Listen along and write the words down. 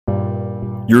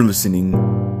You're listening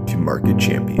to Market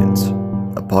Champions,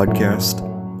 a podcast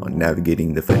on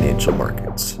navigating the financial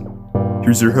markets.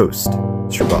 Here's your host,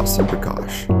 Srivastava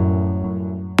Prakash.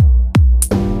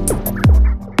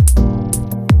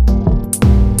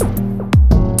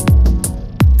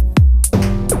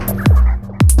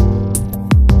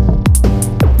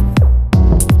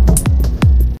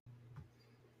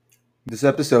 This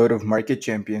episode of Market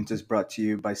Champions is brought to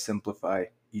you by Simplify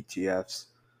ETFs.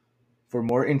 For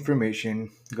more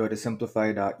information, go to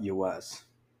simplify.us.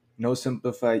 No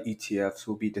Simplify ETFs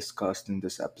will be discussed in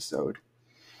this episode.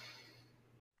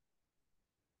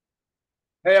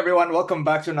 Hey everyone, welcome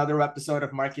back to another episode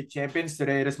of Market Champions.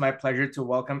 Today it is my pleasure to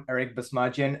welcome Eric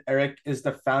Basmajian. Eric is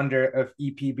the founder of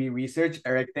EPB Research.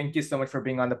 Eric, thank you so much for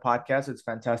being on the podcast. It's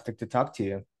fantastic to talk to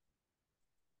you.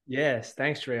 Yes,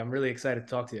 thanks, Trey. I'm really excited to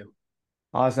talk to you.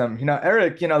 Awesome.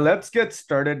 Eric, let's get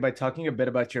started by talking a bit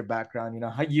about your background,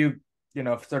 how you,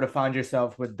 sort of found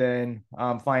yourself within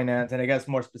finance and I guess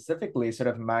more specifically sort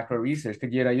of macro research.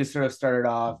 Because, you sort of started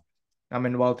off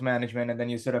in wealth management and then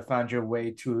you sort of found your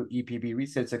way to EPB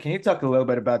research. So can you talk a little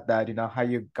bit about that, how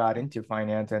you got into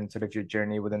finance and sort of your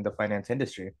journey within the finance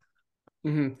industry?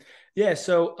 Mm-hmm. Yeah,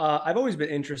 so I've always been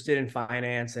interested in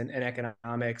finance and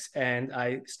economics, and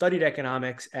I studied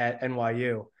economics at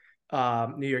NYU.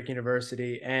 New York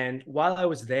University. And while I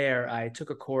was there, I took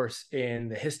a course in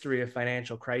the history of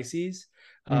financial crises,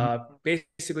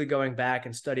 basically going back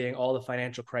and studying all the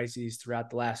financial crises throughout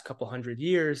the last couple hundred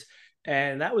years.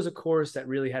 And that was a course that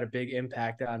really had a big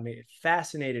impact on me. It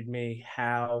fascinated me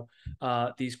how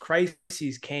these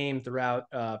crises came throughout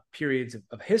periods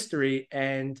of history.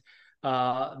 And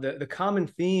the common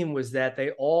theme was that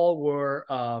they all were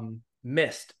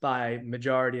missed by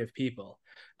majority of people.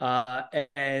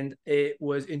 And it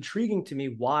was intriguing to me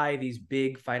why these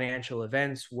big financial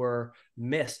events were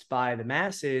missed by the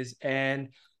masses, and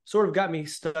sort of got me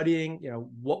studying,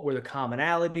 what were the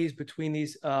commonalities between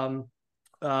these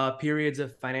periods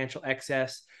of financial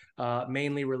excess,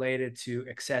 mainly related to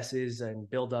excesses and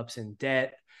buildups in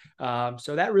debt.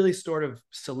 So that really sort of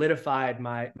solidified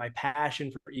my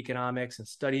passion for economics and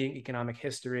studying economic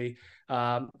history.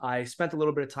 I spent a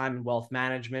little bit of time in wealth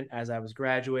management as I was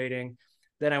graduating.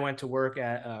 Then I went to work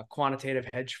at a quantitative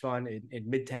hedge fund in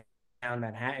Midtown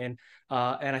Manhattan.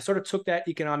 And I sort of took that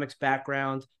economics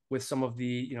background with some of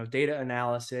the data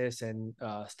analysis and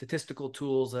statistical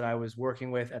tools that I was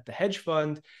working with at the hedge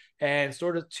fund, and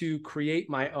sort of to create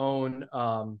my own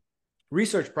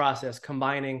research process,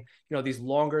 combining these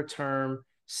longer term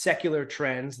secular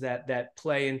trends that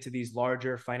play into these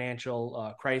larger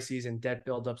financial crises and debt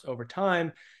buildups over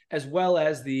time, as well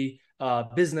as the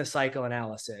business cycle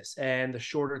analysis and the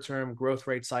shorter term growth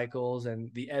rate cycles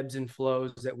and the ebbs and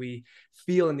flows that we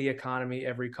feel in the economy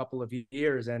every couple of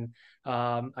years. And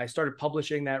I started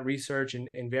publishing that research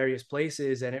in various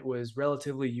places, and it was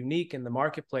relatively unique in the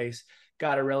marketplace,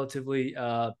 got a relatively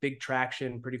big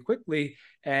traction pretty quickly.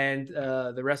 And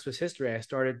the rest was history. I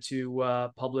started to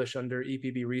publish under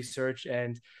EPB Research,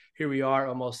 and here we are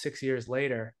almost 6 years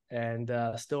later, and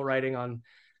still writing on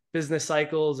business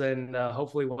cycles and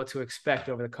hopefully what to expect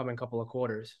over the coming couple of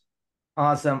quarters.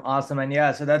 Awesome. And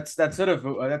yeah, so that's sort of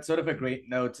a great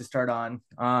note to start on.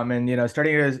 And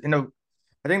starting is,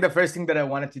 I think the first thing that I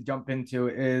wanted to jump into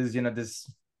is,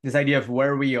 this idea of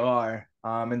where we are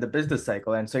in the business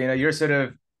cycle. And so, you're sort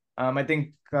of I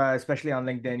think especially on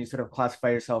LinkedIn, you sort of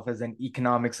classify yourself as an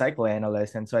economic cycle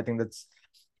analyst. And so I think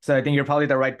you're probably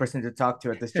the right person to talk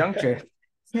to at this juncture.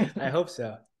 I hope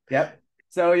so. Yep.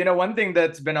 So, one thing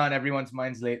that's been on everyone's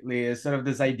minds lately is sort of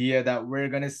this idea that we're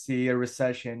going to see a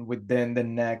recession within the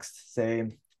next,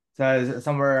 say,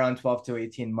 somewhere around 12 to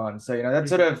 18 months. So, that's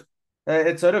sort of,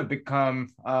 it's sort of become,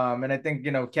 and I think,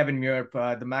 Kevin Muir,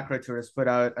 the macro tourist, put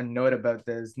out a note about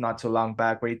this not too long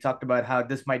back, where he talked about how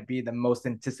this might be the most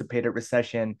anticipated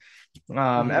recession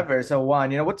ever. So,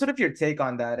 Juan, what's sort of your take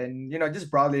on that? And,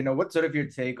 just broadly, what's sort of your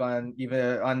take on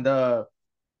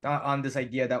on this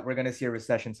idea that we're going to see a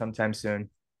recession sometime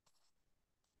soon?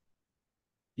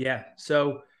 Yeah.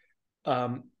 So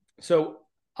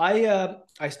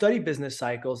I study business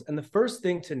cycles, and the first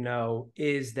thing to know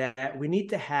is that we need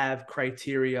to have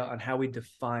criteria on how we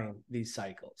define these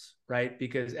cycles, right?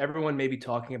 Because everyone may be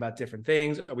talking about different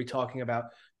things. Are we talking about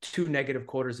 2 negative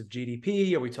quarters of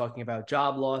GDP? Are we talking about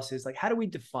job losses? Like, how do we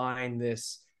define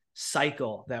this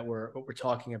cycle that we're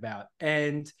talking about?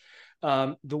 And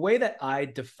the way that I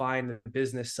define the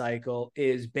business cycle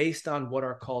is based on what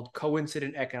are called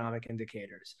coincident economic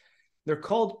indicators. They're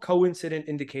called coincident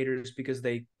indicators because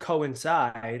they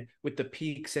coincide with the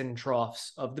peaks and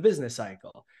troughs of the business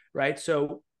cycle, right?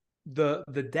 So the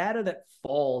data that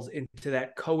falls into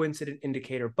that coincident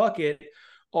indicator bucket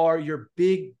are your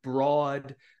big,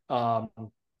 broad,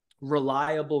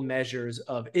 reliable measures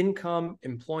of income,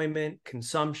 employment,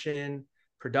 consumption,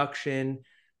 production.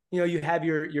 You have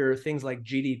your things like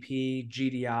GDP,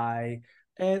 GDI,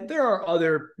 and there are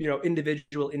other,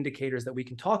 individual indicators that we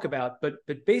can talk about, but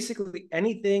basically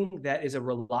anything that is a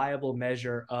reliable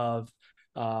measure of,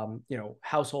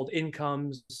 household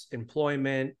incomes,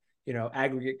 employment,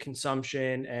 aggregate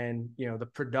consumption, and, the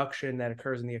production that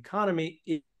occurs in the economy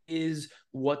is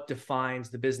what defines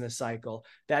the business cycle.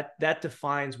 That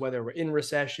defines whether we're in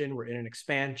recession, we're in an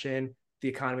expansion, the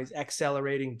economy is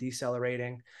accelerating,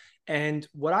 decelerating. And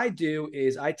what I do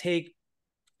is I take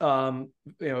a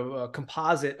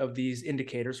composite of these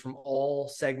indicators from all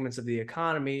segments of the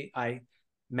economy. I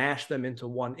mash them into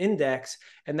one index,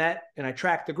 and I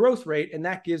track the growth rate, and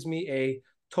that gives me a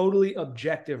totally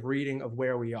objective reading of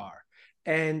where we are.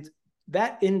 And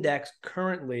that index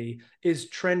currently is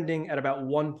trending at about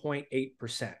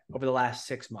 1.8% over the last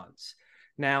 6 months.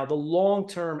 Now, the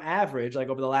long-term average, like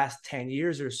over the last 10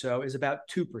 years or so, is about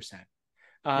 2%.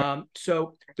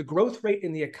 So the growth rate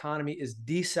in the economy is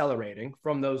decelerating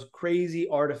from those crazy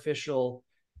artificial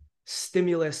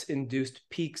stimulus-induced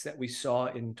peaks that we saw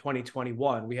in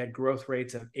 2021. We had growth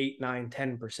rates of 8, 9,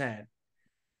 10%.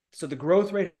 So the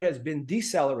growth rate has been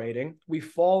decelerating. We've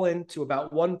fallen to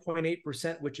about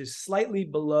 1.8%, which is slightly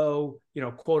below,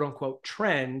 quote unquote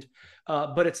trend,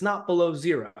 but it's not below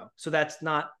zero. So that's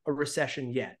not a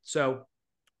recession yet. So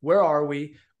where are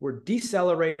we? We're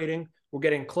decelerating. We're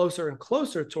getting closer and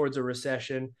closer towards a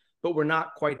recession, but we're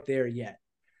not quite there yet.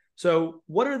 So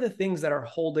what are the things that are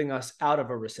holding us out of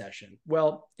a recession?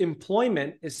 Well,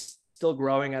 employment is still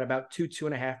growing at about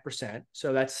 2.5%.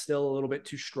 So that's still a little bit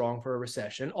too strong for a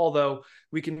recession, although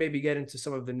we can maybe get into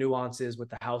some of the nuances with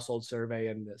the household survey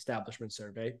and the establishment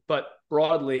survey. But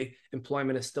broadly,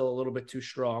 employment is still a little bit too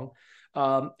strong.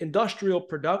 Industrial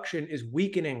production is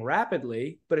weakening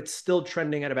rapidly, but it's still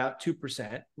trending at about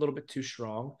 2%, a little bit too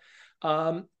strong.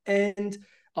 And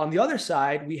on the other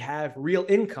side, we have real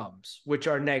incomes, which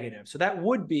are negative. So that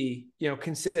would be,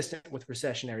 consistent with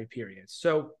recessionary periods.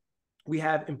 So we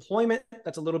have employment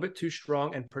that's a little bit too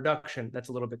strong and production that's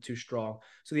a little bit too strong.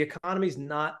 So the economy is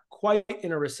not quite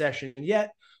in a recession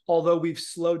yet, although we've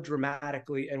slowed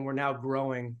dramatically and we're now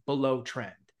growing below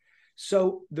trend.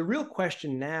 So the real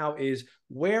question now is,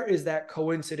 where is that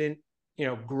coincident,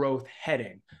 growth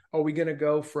heading? Are we going to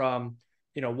go from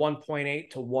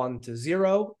 1.8 to 1 to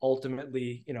 0,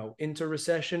 ultimately, into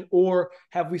recession? Or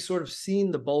have we sort of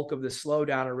seen the bulk of the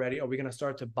slowdown already? Are we going to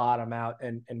start to bottom out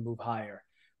and move higher?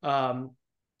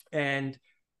 And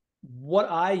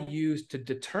what I use to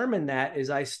determine that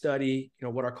is I study,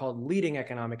 what are called leading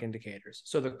economic indicators.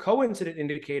 So the coincident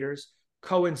indicators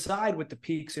coincide with the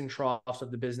peaks and troughs of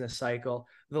the business cycle.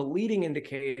 The leading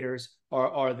indicators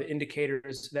are the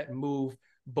indicators that move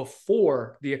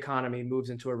before the economy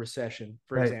moves into a recession,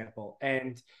 for example.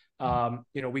 And,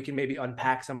 we can maybe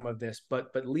unpack some of this, but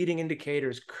leading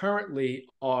indicators currently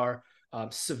are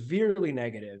severely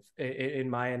negative in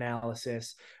my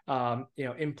analysis,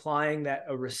 implying that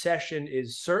a recession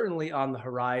is certainly on the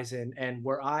horizon. And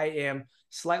where I am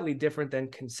slightly different than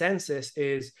consensus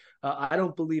is I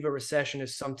don't believe a recession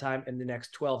is sometime in the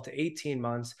next 12 to 18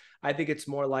 months. I think it's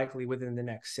more likely within the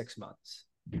next 6 months.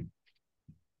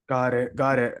 Got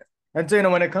it. And so,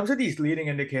 when it comes to these leading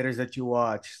indicators that you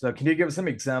watch, so can you give some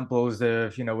examples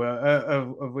of,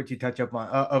 of what you touch up on,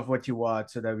 of what you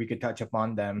watch, so that we could touch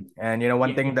upon them? And,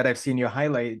 one thing that I've seen you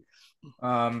highlight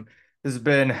has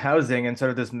been housing and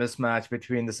sort of this mismatch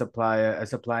between the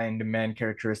supply and demand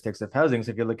characteristics of housing.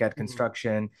 So if you look at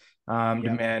construction,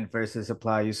 demand versus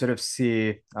supply, you sort of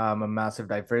see a massive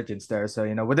divergence there. So,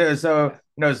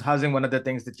 is housing one of the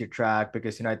things that you track?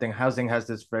 Because, I think housing has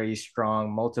this very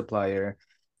strong multiplier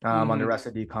on the rest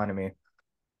of the economy.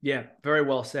 Yeah, very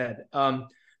well said.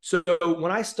 So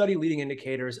when I study leading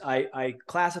indicators, I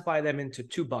classify them into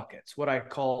 2 buckets: what I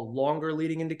call longer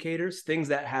leading indicators, things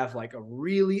that have like a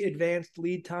really advanced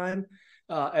lead time,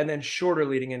 and then shorter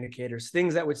leading indicators,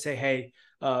 things that would say, hey,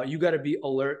 you got to be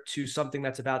alert to something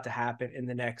that's about to happen in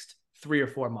the next 3 or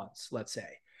 4 months, let's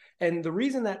say. And the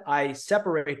reason that I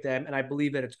separate them, and I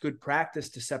believe that it's good practice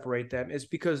to separate them, is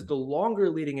because the longer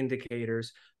leading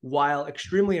indicators, while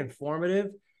extremely informative,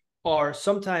 are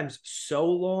sometimes so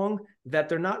long that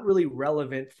they're not really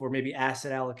relevant for maybe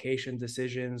asset allocation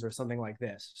decisions or something like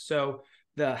this. So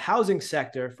the housing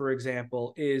sector, for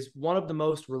example, is one of the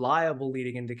most reliable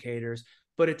leading indicators,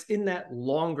 but it's in that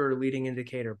longer leading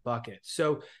indicator bucket.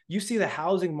 So you see the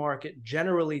housing market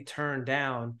generally turn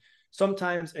down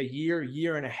sometimes a year,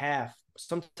 year and a half,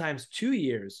 sometimes 2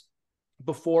 years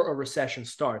before a recession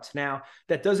starts. Now,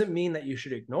 that doesn't mean that you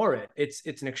should ignore it.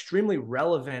 It's an extremely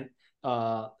relevant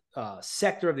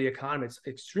sector of the economy. It's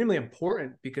extremely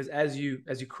important because, as you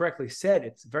correctly said,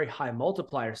 it's a very high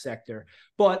multiplier sector.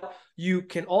 But you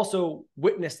can also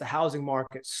witness the housing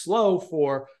market slow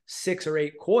for 6 or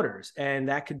 8 quarters, and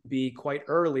that could be quite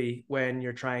early when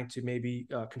you're trying to maybe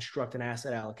construct an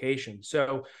asset allocation.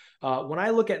 So when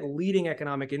I look at leading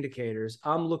economic indicators,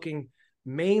 I'm looking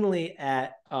mainly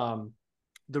at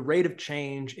the rate of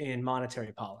change in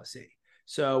monetary policy.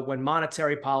 So when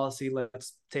monetary policy,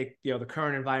 let's take the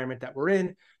current environment that we're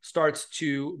in, starts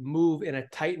to move in a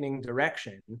tightening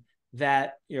direction,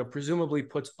 that presumably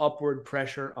puts upward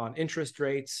pressure on interest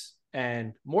rates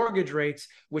and mortgage rates,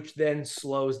 which then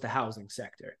slows the housing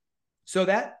sector. So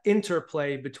that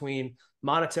interplay between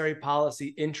monetary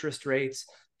policy, interest rates,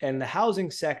 and the housing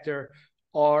sector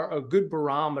are a good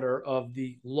barometer of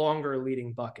the longer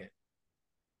leading bucket.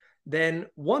 Then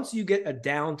once you get a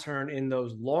downturn in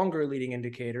those longer leading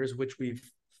indicators, which we've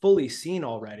fully seen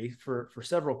already for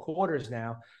several quarters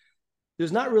now,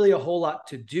 there's not really a whole lot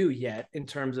to do yet in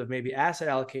terms of maybe asset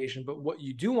allocation. But what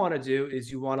you do want to do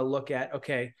is you want to look at,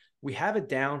 okay, we have a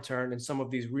downturn in some of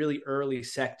these really early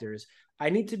sectors. I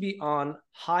need to be on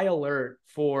high alert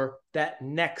for that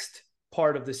next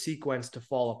part of the sequence to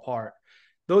fall apart.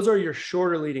 Those are your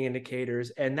shorter leading indicators.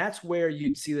 And that's where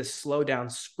you'd see the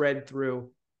slowdown spread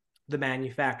through the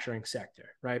manufacturing sector,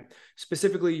 right?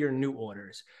 Specifically your new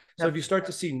orders. So if you start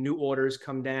to see new orders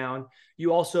come down,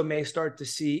 you also may start to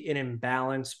see an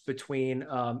imbalance between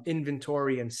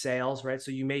inventory and sales, right?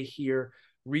 So you may hear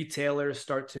retailers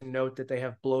start to note that they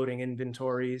have bloating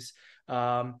inventories.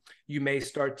 You may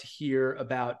start to hear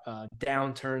about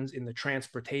downturns in the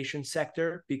transportation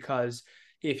sector, because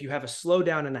if you have a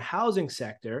slowdown in the housing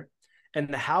sector, and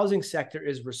the housing sector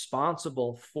is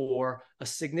responsible for a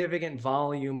significant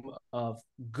volume of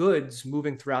goods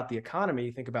moving throughout the economy.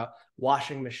 You think about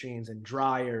washing machines and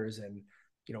dryers and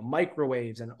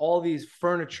microwaves and all these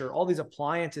furniture, all these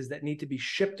appliances that need to be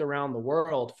shipped around the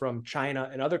world from China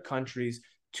and other countries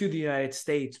to the United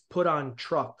States, put on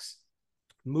trucks,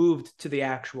 moved to the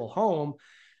actual home.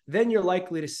 Then you're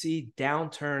likely to see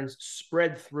downturns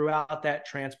spread throughout that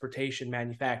transportation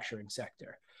manufacturing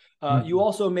sector. You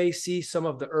also may see some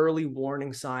of the early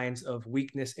warning signs of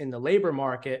weakness in the labor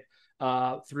market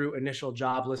through initial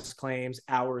jobless claims,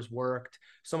 hours worked,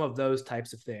 some of those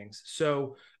types of things.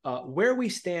 So where we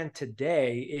stand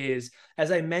today is,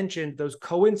 as I mentioned, those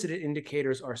coincident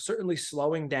indicators are certainly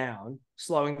slowing down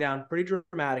pretty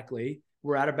dramatically.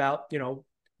 We're at about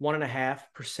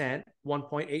 1.5%,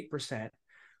 1.8%.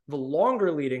 The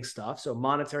longer leading stuff, so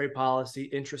monetary policy,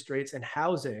 interest rates, and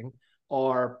housing,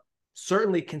 are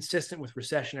certainly consistent with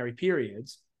recessionary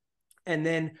periods. And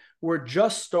then we're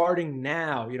just starting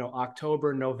now,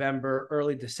 October, November,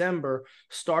 early December,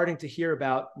 starting to hear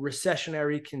about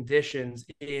recessionary conditions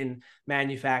in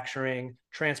manufacturing,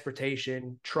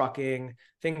 transportation, trucking,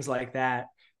 things like that.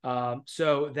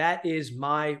 So that is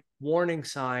my warning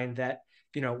sign that,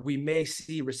 we may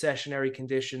see recessionary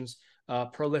conditions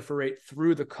proliferate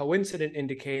through the coincident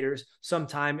indicators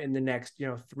sometime in the next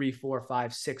 3, 4,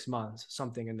 5, 6 months,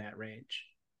 something in that range.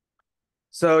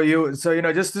 So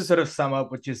just to sort of sum up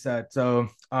what you said, so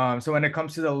when it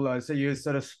comes to so you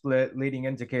sort of split leading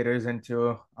indicators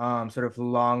into sort of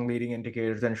long leading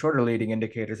indicators and shorter leading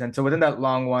indicators, and so within that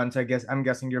long ones, I'm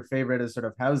guessing your favorite is sort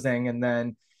of housing, and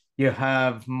then you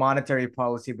have monetary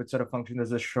policy, but sort of function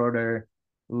as a shorter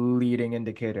leading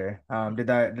indicator. Did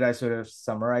I sort of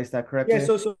summarize that correctly? Yeah,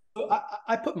 so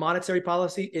I put monetary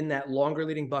policy in that longer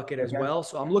leading bucket as well.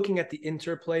 So I'm looking at the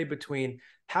interplay between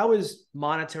how is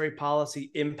monetary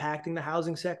policy impacting the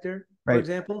housing sector, for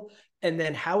example, and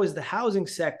then how is the housing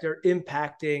sector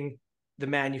impacting the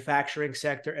manufacturing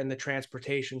sector and the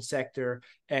transportation sector,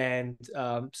 and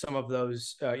some of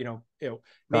those,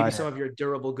 maybe some of your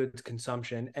durable goods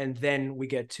consumption, and then we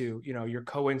get to your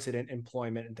coincident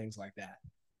employment and things like that.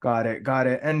 Got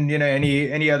it. And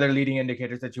any other leading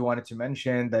indicators that you wanted to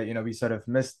mention that we sort of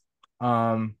missed?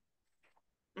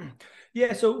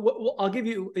 Yeah, so I'll give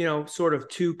you sort of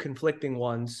two conflicting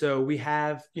ones. So we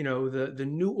have the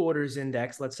new orders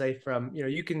index. Let's say from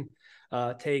you can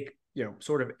take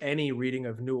sort of any reading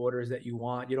of new orders that you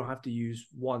want. You don't have to use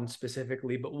one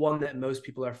specifically, but one that most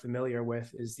people are familiar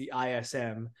with is the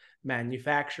ISM,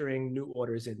 Manufacturing New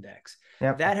Orders Index.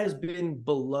 Yep. That has been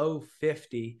below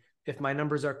 50, if my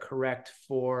numbers are correct,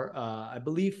 for I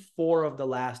believe 4 of the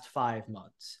last 5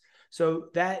 months. So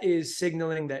that is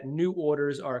signaling that new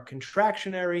orders are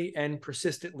contractionary and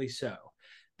persistently so.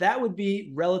 That would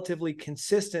be relatively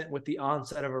consistent with the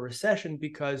onset of a recession,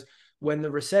 because when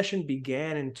the recession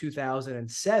began in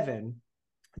 2007,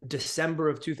 December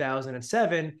of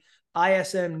 2007,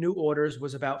 ISM new orders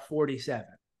was about 47,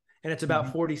 and it's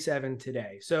about 47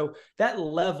 today. So that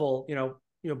level,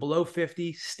 below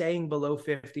 50, staying below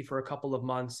 50 for a couple of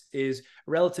months is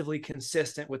relatively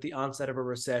consistent with the onset of a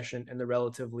recession in the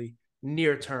relatively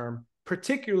near term,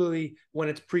 particularly when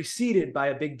it's preceded by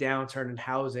a big downturn in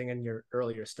housing and your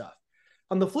earlier stuff.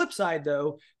 On the flip side,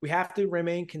 though, we have to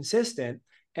remain consistent,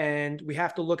 and we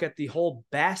have to look at the whole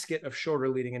basket of shorter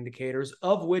leading indicators,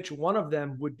 of which one of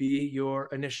them would be your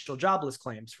initial jobless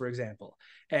claims, for example.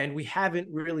 And we haven't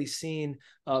really seen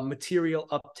material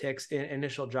upticks in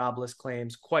initial jobless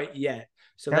claims quite yet.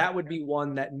 So that would be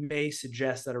one that may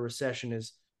suggest that a recession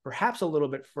is perhaps a little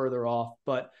bit further off.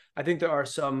 But I think there are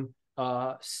some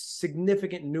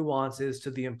significant nuances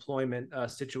to the employment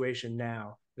situation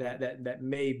now that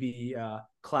may be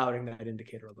clouding that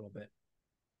indicator a little bit.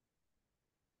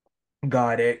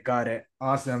 Got it.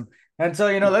 Awesome. And so,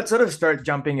 let's sort of start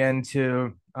jumping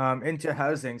into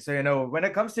housing. So, when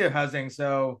it comes to housing,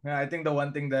 so I think the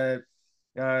one thing that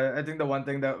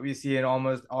we see in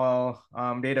almost all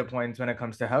data points when it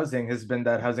comes to housing has been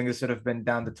that housing has sort of been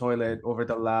down the toilet over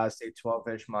the last, say,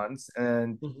 12-ish months.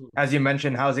 And as you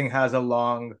mentioned, housing has a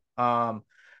long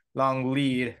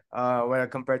lead when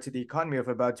compared to the economy of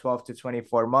about 12 to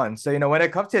 24 months. So, when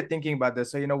it comes to thinking about this,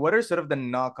 so, what are sort of the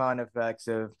knock-on effects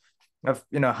of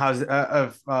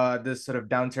this sort of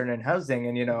downturn in housing,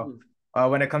 and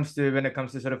when it comes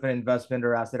to sort of an investment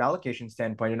or asset allocation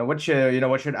standpoint, what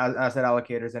should asset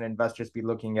allocators and investors be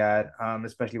looking at,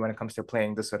 especially when it comes to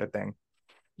playing this sort of thing?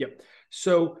 Yep.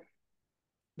 So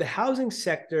the housing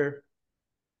sector,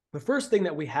 the first thing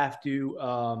that we have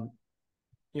to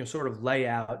sort of lay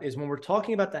out is when we're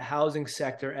talking about the housing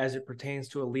sector as it pertains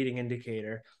to a leading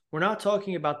indicator, we're not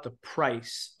talking about the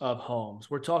price of homes.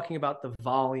 We're talking about the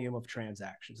volume of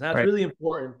transactions. And that's really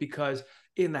important because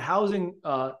in the housing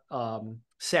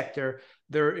sector,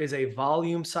 there is a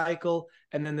volume cycle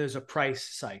and then there's a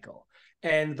price cycle.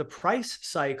 And the price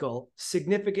cycle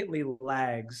significantly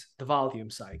lags the volume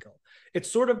cycle. It's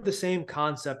sort of the same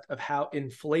concept of how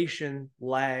inflation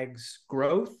lags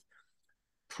growth.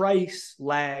 Price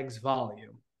lags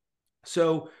volume.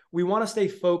 So we want to stay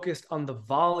focused on the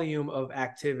volume of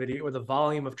activity or the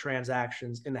volume of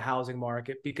transactions in the housing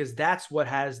market, because that's what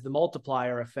has the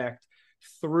multiplier effect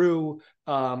through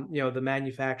the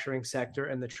manufacturing sector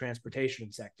and the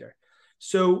transportation sector.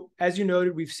 So as you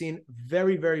noted, we've seen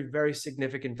very, very, very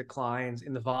significant declines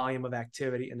in the volume of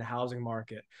activity in the housing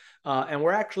market. And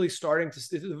we're actually starting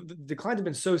to, the declines have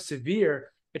been so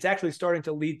severe, it's actually starting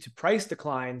to lead to price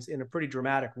declines in a pretty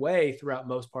dramatic way throughout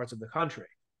most parts of the country.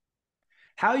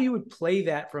 How you would play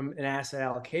that from an asset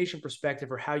allocation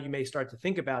perspective, or how you may start to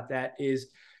think about that is,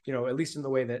 at least in the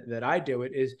way that I do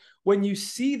it, is when you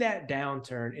see that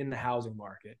downturn in the housing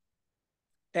market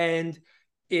and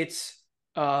it's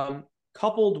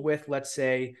coupled with, let's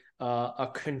say, a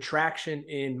contraction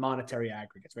in monetary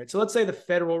aggregates, right? So let's say the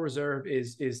Federal Reserve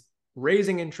is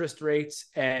raising interest rates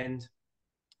and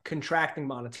contracting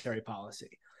monetary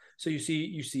policy. So you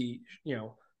see,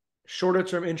 shorter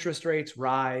term interest rates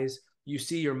rise. You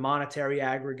see your monetary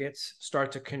aggregates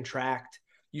start to contract.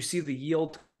 You see the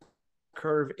yield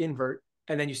curve invert,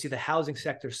 and then you see the housing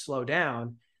sector slow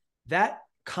down. That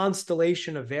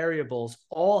constellation of variables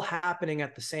all happening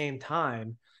at the same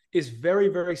time is very,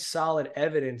 very solid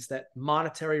evidence that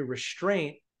monetary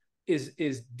restraint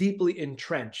is deeply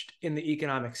entrenched in the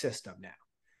economic system now.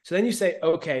 So then you say,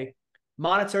 okay,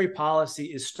 monetary policy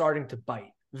is starting to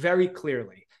bite very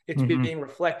clearly. It's being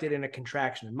reflected in a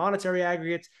contraction in monetary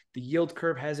aggregates. The yield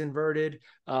curve has inverted,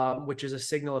 which is a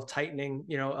signal of tightening,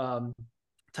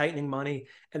 tightening money.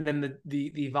 And then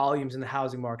the volumes in the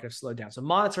housing market have slowed down. So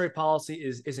monetary policy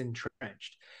is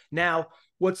entrenched. Now,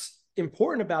 what's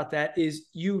important about that is,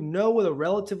 with a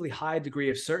relatively high degree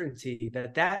of certainty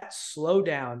that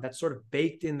slowdown that's sort of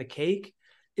baked in the cake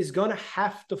is going to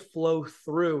have to flow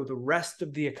through the rest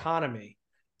of the economy,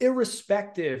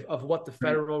 irrespective of what the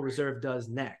Federal Reserve does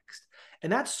next.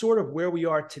 And that's sort of where we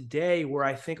are today, where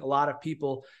I think a lot of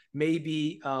people may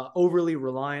be overly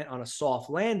reliant on a soft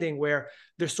landing, where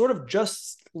they're sort of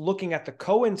just looking at the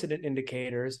coincident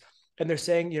indicators and they're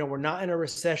saying, we're not in a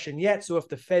recession yet. So if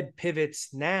the Fed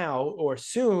pivots now or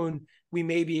soon, we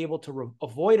may be able to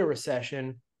avoid a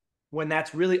recession, when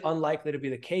that's really unlikely to be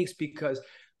the case, because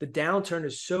the downturn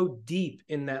is so deep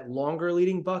in that longer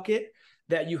leading bucket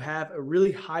that you have a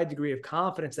really high degree of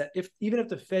confidence that even if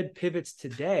the Fed pivots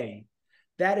today,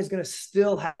 that is going to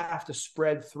still have to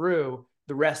spread through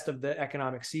the rest of the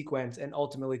economic sequence and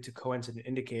ultimately to coincident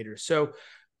indicators. So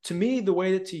to me, the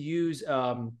way that to use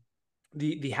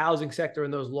the housing sector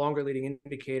and those longer leading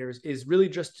indicators is really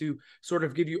just to sort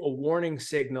of give you a warning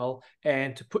signal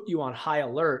and to put you on high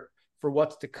alert for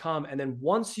what's to come. And then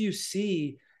once you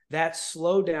see that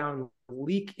slowdown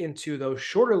leak into those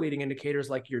shorter leading indicators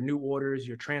like your new orders,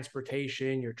 your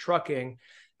transportation, your trucking,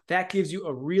 that gives you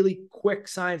a really quick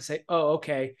sign to say, oh,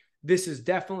 okay, this is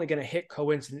definitely going to hit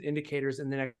coincident indicators in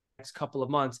the next couple of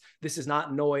months. This is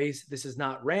not noise. This is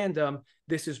not random.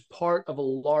 This is part of a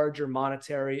larger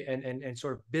monetary and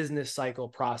sort of business cycle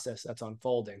process that's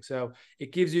unfolding. So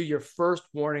it gives you your first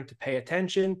warning to pay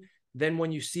attention. Then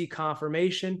when you see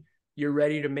confirmation, you're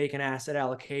ready to make an asset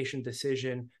allocation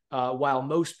decision, while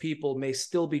most people may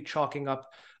still be chalking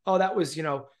up, oh, that was,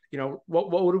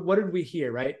 what did we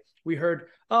hear, right? We heard,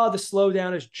 oh, the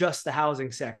slowdown is just the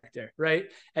housing sector, right?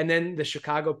 And then the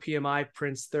Chicago PMI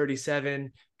prints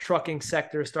 37, trucking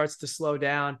sector starts to slow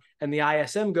down, and the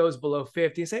ISM goes below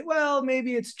 50 and say, well,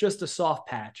 maybe it's just a soft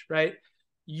patch, right?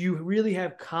 You really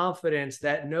have confidence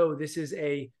that, no, this is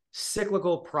a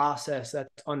cyclical process that's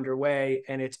underway,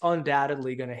 and it's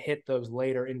undoubtedly going to hit those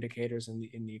later indicators in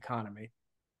the economy.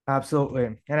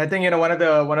 Absolutely. And I think, one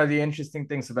of the interesting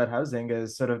things about housing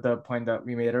is sort of the point that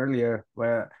we made earlier,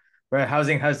 where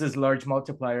housing has this large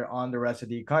multiplier on the rest of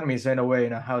the economy. So in a way,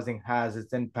 housing has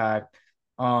its impact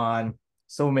on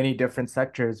so many different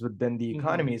sectors within the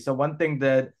economy. So one thing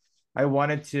that I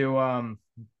wanted to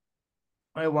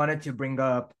bring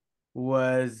up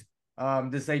was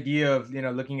this idea of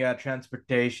looking at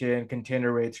transportation,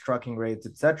 container rates, trucking rates,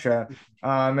 etc.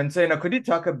 And so could you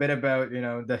talk a bit about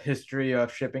the history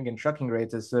of shipping and trucking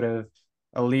rates as sort of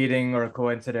a leading or a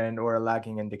coincident or a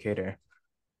lagging indicator?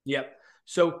 Yep.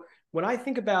 So when I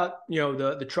think about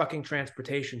the trucking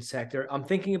transportation sector, I'm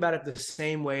thinking about it the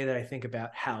same way that I think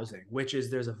about housing, which is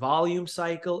there's a volume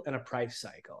cycle and a price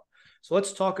cycle. So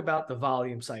let's talk about the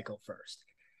volume cycle first.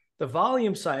 The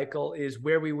volume cycle is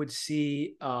where we would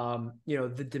see,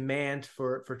 the demand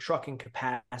for trucking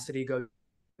capacity go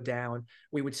down.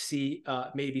 We would see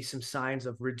maybe some signs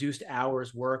of reduced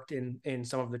hours worked in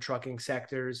some of the trucking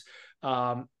sectors.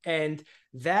 And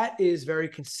that is very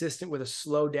consistent with a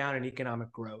slowdown in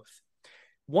economic growth.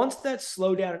 Once that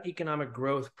slowdown in economic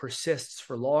growth persists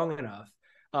for long enough,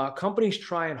 companies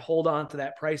try and hold on to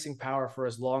that pricing power for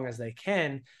as long as they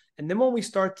can. And then when we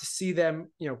start to see them,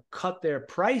 cut their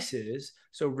prices,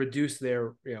 so reduce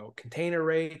their, container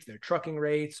rates, their trucking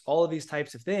rates, all of these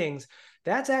types of things,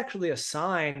 that's actually a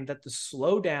sign that the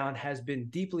slowdown has been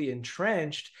deeply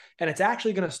entrenched, and it's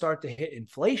actually going to start to hit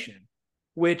inflation,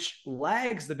 which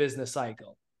lags the business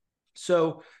cycle.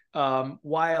 So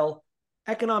while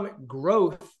economic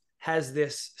growth has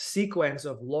this sequence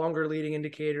of longer leading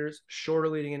indicators, shorter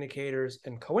leading indicators,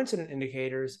 and coincident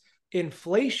indicators,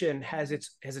 inflation has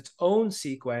its own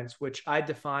sequence, which I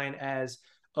define as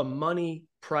a money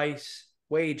price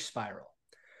wage spiral.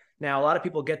 Now, a lot of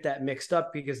people get that mixed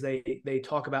up because they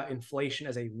talk about inflation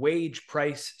as a wage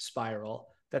price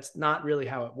spiral. That's not really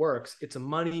how it works. It's a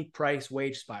money price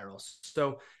wage spiral.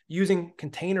 So using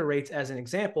container rates as an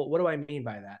example, what do I mean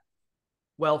by that?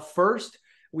 Well, first,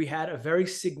 we had a very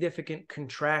significant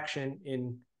contraction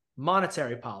in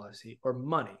monetary policy or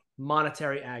money,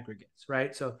 monetary aggregates,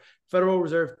 right? So Federal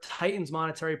Reserve tightens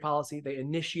monetary policy. They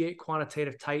initiate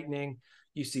quantitative tightening.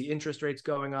 You see interest rates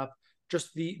going up.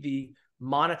 Just the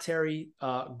monetary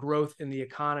growth in the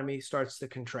economy starts to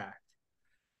contract.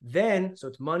 Then, so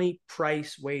it's money,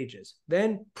 price, wages.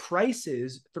 Then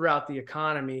prices throughout the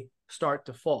economy start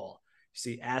to fall. You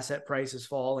see asset prices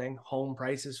falling, home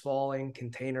prices falling,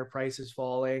 container prices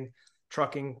falling,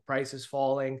 trucking prices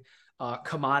falling,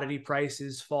 commodity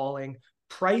prices falling.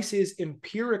 Prices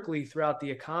empirically throughout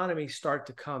the economy start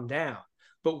to come down.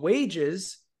 But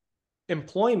wages,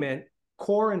 employment,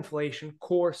 core inflation,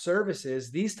 core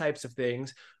services, these types of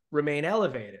things remain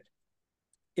elevated.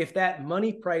 If that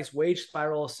money price wage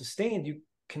spiral is sustained, you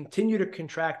continue to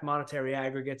contract monetary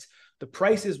aggregates, the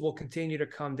prices will continue to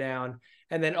come down,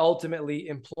 and then ultimately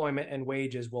employment and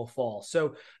wages will fall.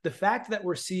 So the fact that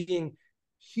we're seeing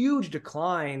huge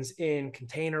declines in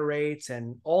container rates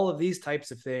and all of these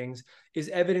types of things is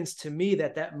evidence to me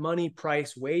that that money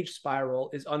price wage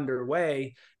spiral is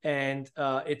underway, and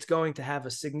it's going to have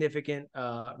a significant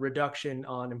reduction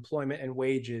on employment and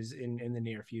wages in the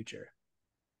near future.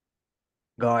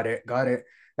 Got it.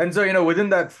 And so, within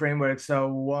that framework,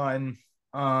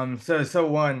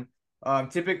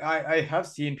 typically, I have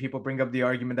seen people bring up the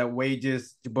argument that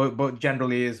wages, both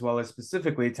generally as well as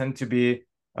specifically, tend to be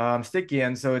sticky,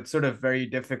 and so it's sort of very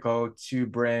difficult to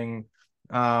bring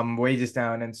wages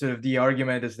down. And sort of the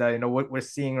argument is that what we're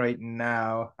seeing right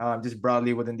now, just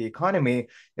broadly within the economy,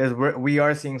 is we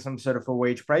are seeing some sort of a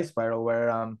wage price spiral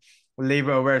where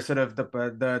labor, where sort of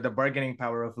the bargaining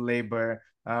power of labor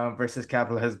versus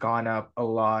capital has gone up a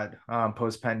lot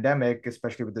post pandemic,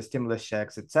 especially with the stimulus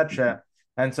checks, etc.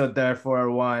 And so therefore,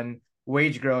 one,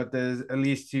 wage growth is at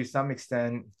least to some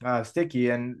extent sticky,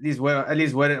 and at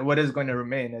least what is going to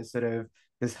remain is sort of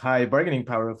this high bargaining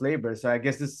power of labor. So I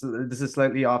guess this is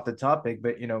slightly off the topic,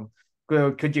 but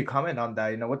could you comment on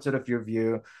that? What sort of your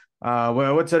view?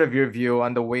 What sort of your view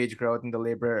on the wage growth and the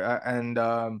labor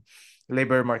and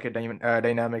labor market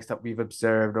dynamics that we've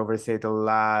observed over, say, the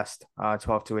last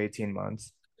 12 to 18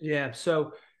 months? Yeah.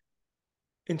 So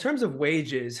in terms of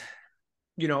wages,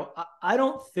 I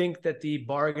don't think that the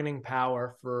bargaining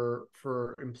power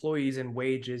for employees and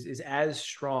wages is as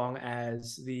strong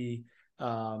as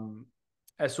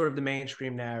as sort of the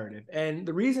mainstream narrative. And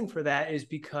the reason for that is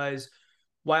because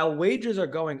while wages are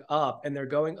going up and they're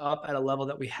going up at a level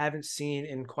that we haven't seen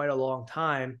in quite a long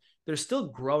time, they're still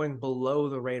growing below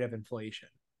the rate of inflation,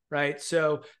 right?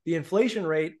 So the inflation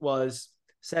rate was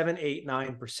 7, 8,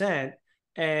 9%.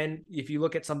 And if you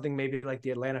look at something maybe like the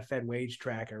Atlanta Fed wage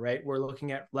tracker, right, we're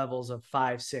looking at levels of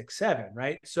 5, 6, 7,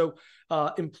 right? So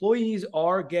employees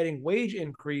are getting wage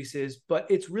increases, but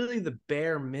it's really the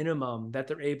bare minimum that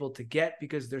they're able to get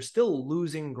because they're still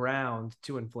losing ground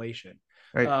to inflation.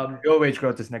 Right. Real wage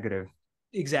growth is negative.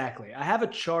 Exactly. I have a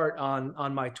chart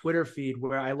on my Twitter feed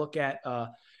where I look at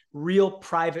real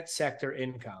private sector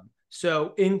income.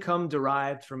 So income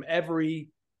derived from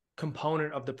every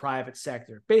component of the private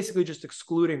sector, basically just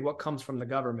excluding what comes from the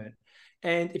government.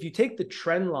 And if you take the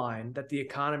trend line that the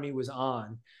economy was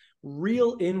on,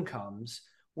 real incomes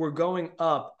were going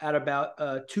up at about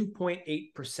a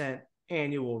 2.8%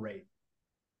 annual rate.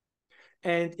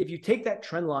 And if you take that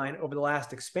trend line over the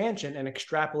last expansion and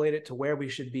extrapolate it to where we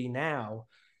should be now,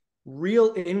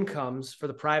 real incomes for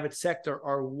the private sector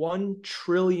are $1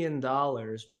 trillion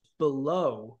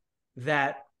below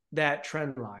that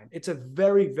trend line. It's a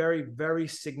very, very, very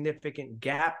significant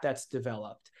gap that's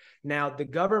developed. Now, the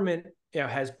government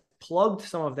has plugged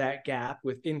some of that gap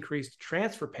with increased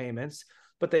transfer payments,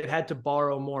 but they've had to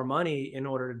borrow more money in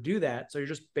order to do that. So you're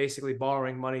just basically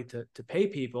borrowing money to pay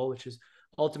people, which is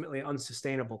ultimately an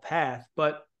unsustainable path.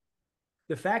 But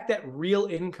the fact that real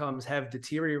incomes have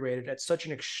deteriorated at such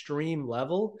an extreme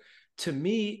level, to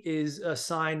me, is a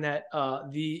sign that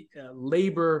the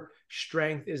labor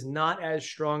strength is not as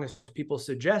strong as people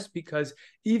suggest, because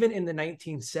even in the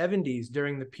 1970s,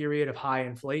 during the period of high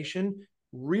inflation,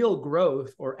 real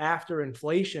growth, or after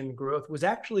inflation growth, was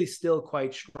actually still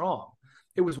quite strong.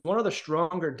 It was one of the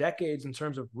stronger decades in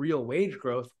terms of real wage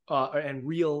growth and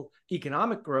real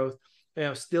economic growth,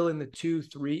 still in the 2,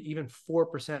 3, even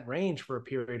 4% range for a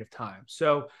period of time.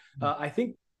 So I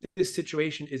think this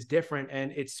situation is different,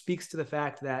 and it speaks to the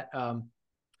fact that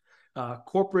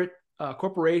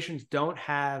corporations don't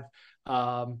have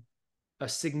a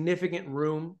significant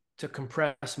room to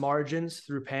compress margins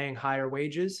through paying higher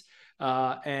wages.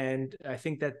 And I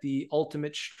think that the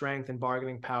ultimate strength and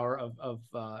bargaining power of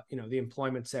the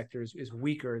employment sector is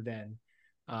weaker than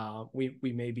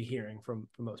we may be hearing from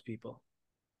most people.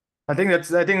 I think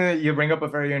that you bring up a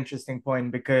very interesting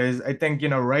point, because I think,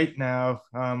 right now,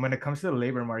 when it comes to the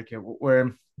labor market,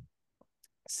 we're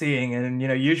seeing, and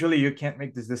usually you can't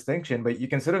make this distinction, but you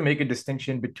can sort of make a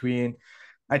distinction between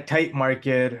a tight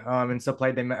market and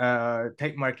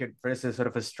tight market versus sort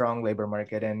of a strong labor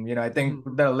market. And I think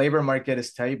the labor market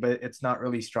is tight, but it's not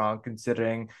really strong,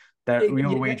 considering that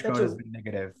real wage growth has been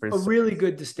negative. A really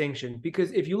good distinction,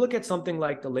 because if you look at something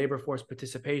like the labor force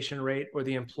participation rate or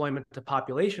the employment to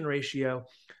population ratio,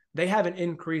 they haven't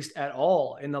increased at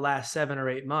all in the last 7 or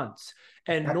 8 months.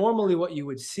 And normally what you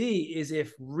would see is,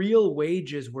 if real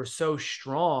wages were so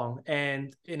strong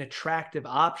and an attractive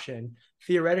option,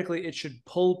 theoretically it should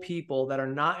pull people that are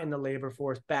not in the labor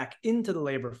force back into the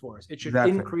labor force. It should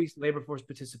increase labor force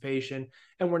participation,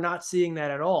 and we're not seeing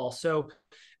that at all. So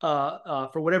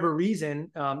for whatever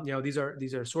reason, these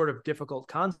are sort of difficult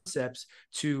concepts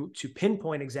to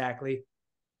pinpoint exactly.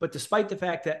 But despite the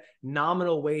fact that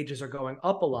nominal wages are going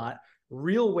up a lot,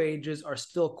 real wages are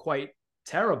still quite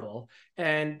terrible.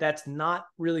 And that's not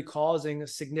really causing a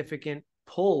significant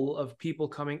pull of people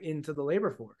coming into the labor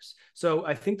force. So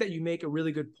I think that you make a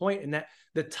really good point, in that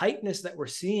the tightness that we're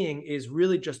seeing is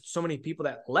really just so many people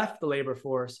that left the labor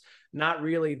force, not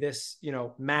really this,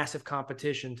 massive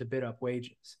competition to bid up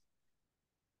wages.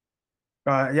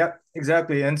 Yeah,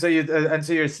 exactly. And so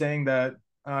you're saying that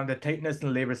the tightness in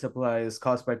the labor supply is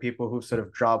caused by people who've sort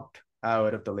of dropped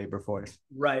out of the labor force.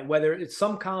 Right. Whether it's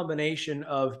some combination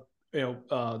of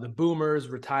the boomers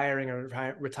retiring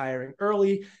or retiring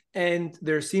early. And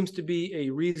there seems to be a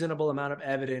reasonable amount of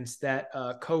evidence that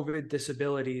COVID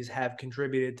disabilities have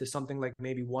contributed to something like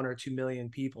maybe 1 or 2 million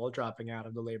people dropping out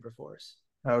of the labor force.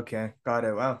 Okay, got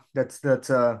it. Wow, that's that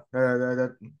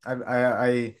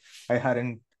I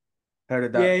hadn't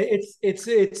heard of Yeah, that.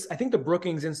 it's. I think the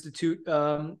Brookings Institute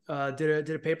did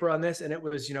a paper on this, and it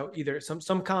was either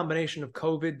some combination of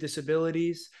COVID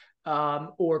disabilities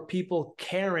or people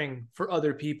caring for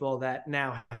other people that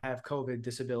now have COVID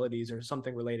disabilities or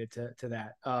something related to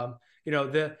that.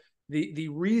 The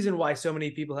reason why so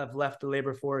many people have left the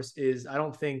labor force is, I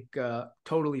don't think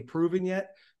totally proven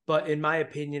yet, but in my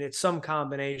opinion, it's some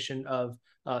combination of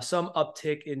some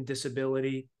uptick in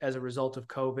disability as a result of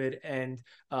COVID and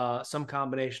some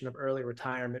combination of early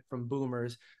retirement from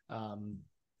boomers,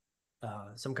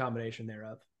 some combination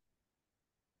thereof.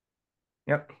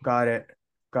 Yep, got it.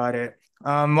 Got it.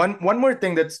 One more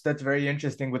thing that's very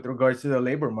interesting with regards to the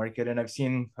labor market, and I've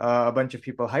seen a bunch of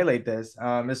people highlight this,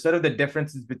 is sort of the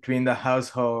differences between the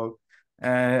household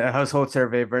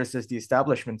survey versus the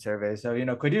establishment survey.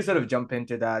 So, could you sort of jump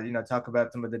into that, talk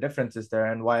about some of the differences there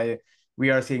and why we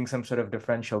are seeing some sort of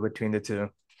differential between the two?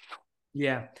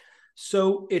 Yeah.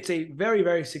 So it's a very,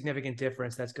 very significant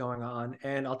difference that's going on.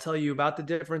 And I'll tell you about the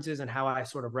differences and how I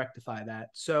sort of rectify that.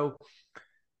 So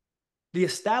the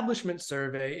establishment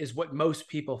survey is what most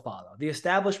people follow. The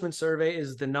establishment survey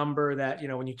is the number that,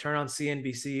 when you turn on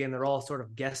CNBC and they're all sort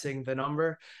of guessing the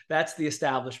number, that's the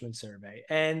establishment survey.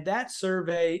 And that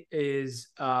survey is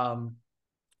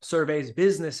surveys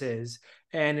businesses,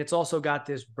 and it's also got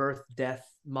this birth death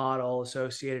model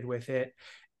associated with it.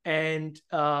 And,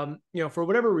 for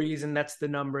whatever reason, that's the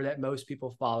number that most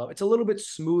people follow. It's a little bit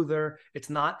smoother. It's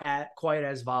not quite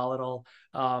as volatile.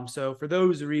 So for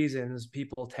those reasons,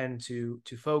 people tend to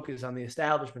focus on the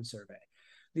establishment survey.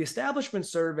 The establishment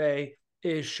survey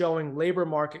is showing labor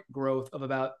market growth of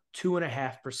about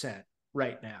 2.5%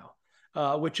 right now,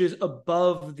 which is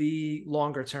above the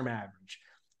longer term average.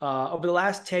 Over the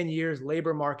last 10 years,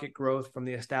 labor market growth from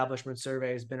the establishment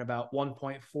survey has been about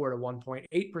 1.4 to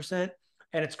 1.8%.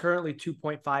 And it's currently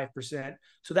 2.5%.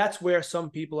 So that's where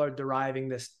some people are deriving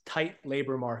this tight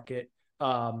labor market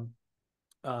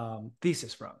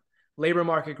thesis from. Labor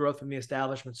market growth from the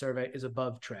establishment survey is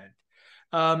above trend.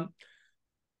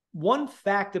 One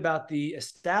fact about the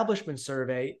establishment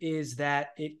survey is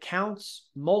that it counts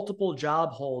multiple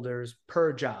job holders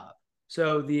per job.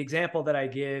 So the example that I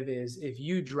give is, if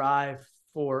you drive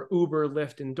for Uber,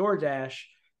 Lyft, and DoorDash,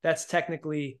 that's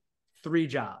technically 3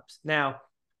 jobs. Now,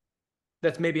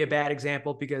 that's maybe a bad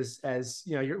example because, as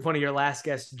one of your last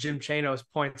guests, Jim Chanos,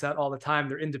 points out all the time,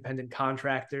 they're independent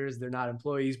contractors, they're not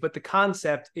employees. But the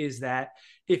concept is that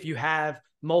if you have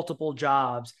multiple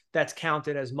jobs, that's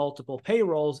counted as multiple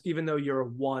payrolls, even though you're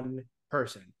one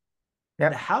person.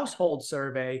 Yep. The household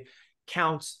survey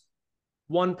counts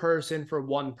one person for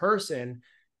one person,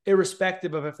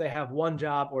 irrespective of if they have 1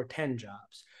 job or 10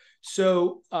 jobs.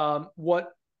 So what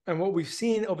we've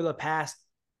seen over the past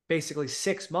basically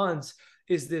 6 months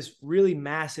is this really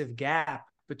massive gap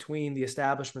between the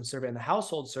establishment survey and the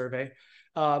household survey,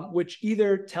 which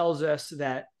either tells us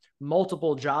that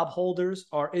multiple job holders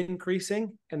are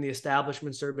increasing and the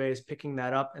establishment survey is picking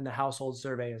that up and the household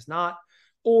survey is not,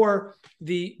 or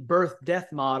the birth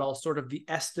death model, sort of the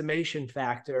estimation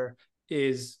factor,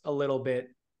 is a little bit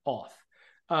off.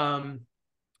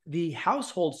 The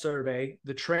household survey,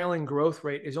 the trailing growth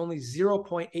rate is only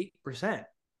 0.8%.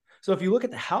 So if you look at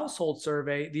the household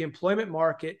survey, the employment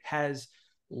market has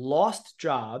lost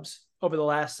jobs over the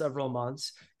last several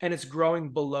months, and it's growing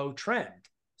below trend.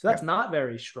 So that's not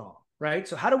very strong, right?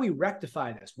 So how do we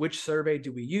rectify this? Which survey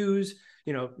do we use?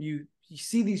 You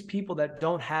see these people that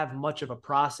don't have much of a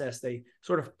process. They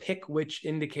sort of pick which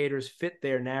indicators fit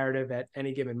their narrative at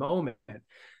any given moment.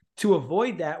 To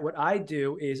avoid that, what I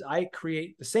do is I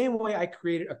create, the same way I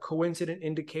created a coincident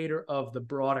indicator of the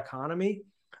broad economy,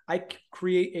 I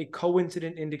create a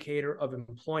coincident indicator of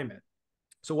employment.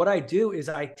 So what I do is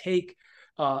I take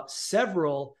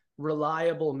several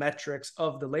reliable metrics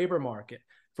of the labor market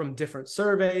from different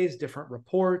surveys, different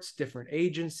reports, different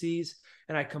agencies,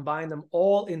 and I combine them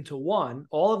all into one,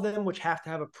 all of them which have to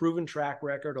have a proven track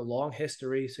record, a long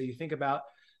history. So you think about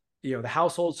the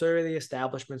household survey, the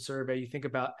establishment survey, you think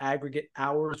about aggregate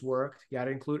hours worked, you got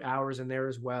to include hours in there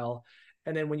as well.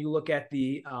 And then when you look at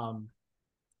the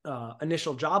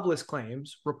initial jobless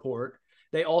claims report,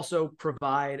 they also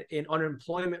provide an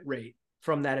unemployment rate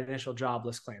from that initial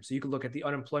jobless claim. So you can look at the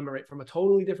unemployment rate from a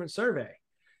totally different survey.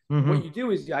 Mm-hmm. What you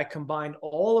do is I combine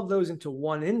all of those into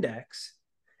one index,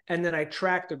 and then I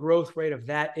track the growth rate of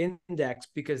that index,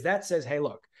 because that says, hey,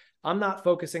 look, I'm not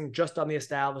focusing just on the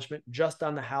establishment, just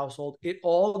on the household. It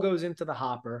all goes into the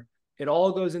hopper. It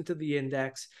all goes into the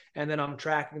index. And then I'm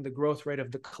tracking the growth rate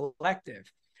of the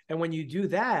collective. And when you do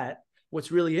that,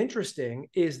 what's really interesting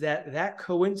is that that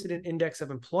coincident index of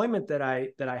employment that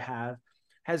I have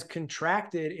has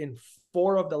contracted in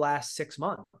 4 of the last 6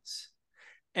 months.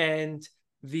 And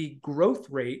the growth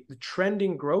rate, the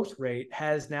trending growth rate,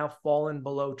 has now fallen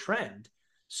below trend.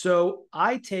 So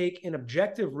I take an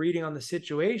objective reading on the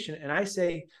situation and I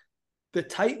say the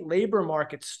tight labor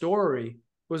market story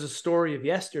was a story of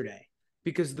yesterday,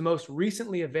 because the most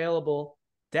recently available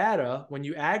data, when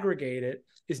you aggregate it,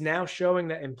 is now showing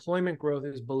that employment growth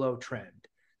is below trend.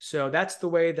 So that's the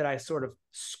way that I sort of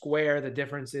square the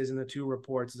differences in the two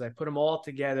reports, is I put them all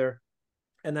together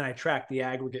and then I track the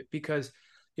aggregate. Because,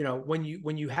 you know, when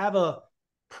you have a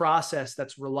process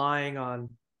that's relying on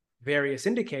various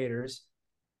indicators,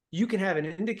 you can have an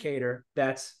indicator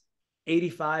that's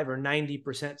 85 or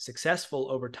 90% successful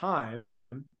over time,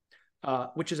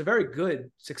 which is a very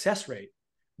good success rate.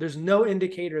 There's no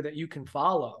indicator that you can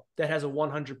follow that has a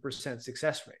 100%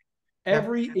 success rate.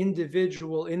 Every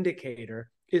individual indicator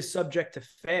is subject to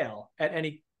fail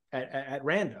at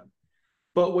random.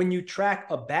 But when you track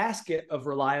a basket of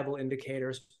reliable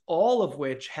indicators, all of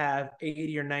which have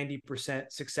 80 or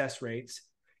 90% success rates,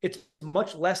 it's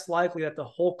much less likely that the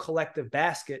whole collective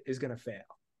basket is going to fail.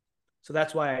 So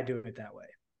that's why I do it that way.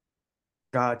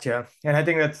 Gotcha. And I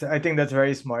think that's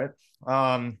very smart.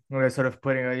 We're sort of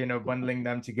putting, bundling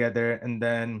them together and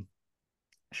then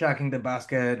tracking the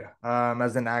basket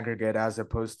as an aggregate, as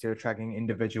opposed to tracking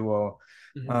individual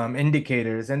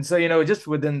indicators. And so, just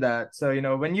within that, so,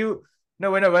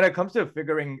 when it comes to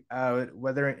figuring out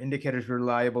whether an indicator is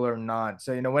reliable or not,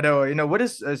 so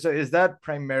is that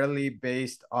primarily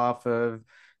based off of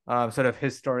sort of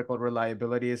historical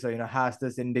reliability? So has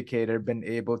this indicator been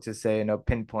able to say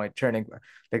pinpoint turning,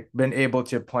 like been able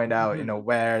to point out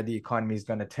where the economy is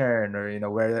going to turn, or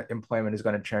where the employment is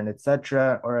going to turn,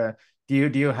 etc.? Or do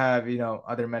you have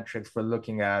other metrics for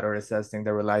looking at or assessing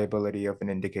the reliability of an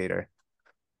indicator?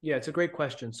 Yeah, it's a great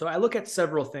question. So I look at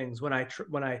several things when I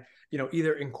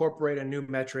either incorporate a new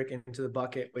metric into the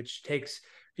bucket, which takes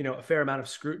a fair amount of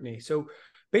scrutiny. So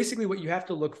basically, what you have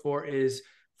to look for is,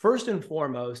 first and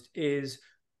foremost, is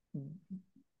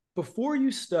before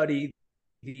you study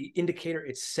the indicator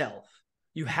itself,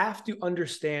 you have to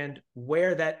understand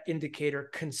where that indicator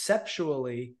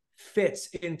conceptually fits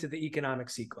into the economic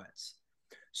sequence.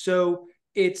 So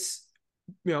it's,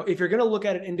 if you're going to look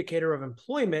at an indicator of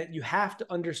employment, you have to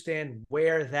understand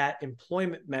where that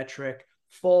employment metric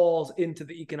falls into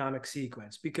the economic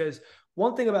sequence. Because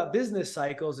one thing about business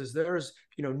cycles is there's,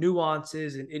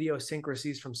 nuances and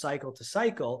idiosyncrasies from cycle to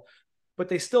cycle, but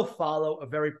they still follow a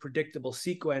very predictable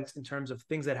sequence in terms of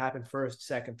things that happen first,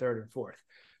 second, third, and fourth.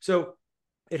 So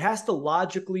it has to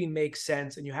logically make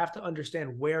sense, and you have to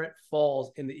understand where it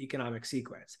falls in the economic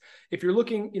sequence. If you're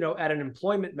looking, at an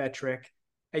employment metric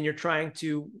and you're trying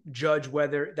to judge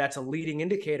whether that's a leading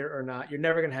indicator or not, you're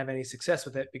never going to have any success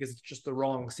with it, because it's just the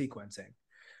wrong sequencing.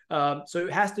 So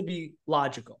it has to be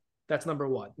logical. That's number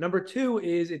one. Number two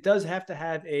is it does have to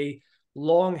have a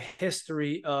long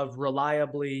history of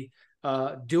reliably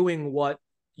doing what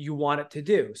you want it to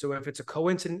do. So if it's a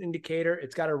coincident indicator,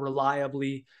 it's got to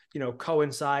reliably,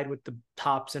 coincide with the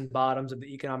tops and bottoms of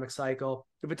the economic cycle.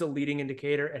 If it's a leading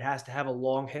indicator, it has to have a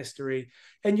long history.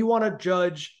 And you want to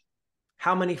judge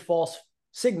how many false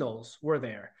signals were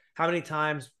there? How many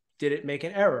times did it make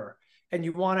an error? And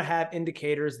you want to have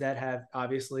indicators that have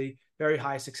obviously very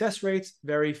high success rates,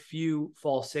 very few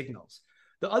false signals.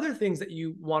 The other things that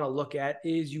you want to look at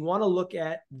is you want to look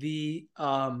at the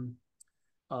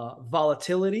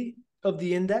volatility of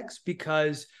the index,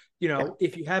 because,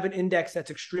 if you have an index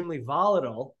that's extremely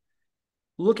volatile,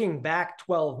 looking back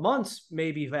 12 months,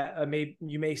 maybe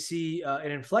you may see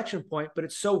an inflection point, but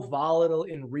it's so volatile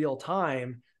in real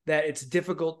time that it's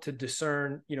difficult to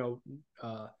discern,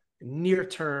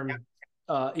 near-term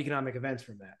economic events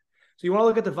from that. So you want to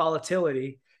look at the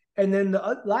volatility. And then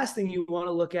the last thing you want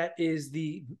to look at is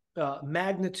the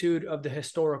magnitude of the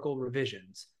historical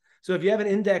revisions. So if you have an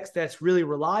index that's really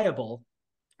reliable,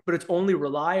 but it's only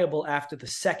reliable after the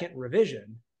second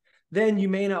revision, then you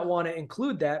may not want to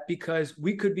include that, because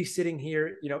we could be sitting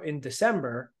here, in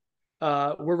December,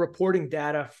 we're reporting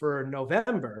data for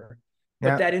November,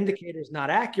 but that indicator is not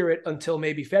accurate until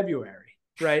maybe February,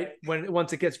 right?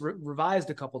 Once it gets revised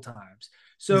a couple times.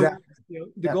 So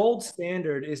the gold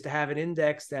standard is to have an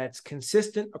index that's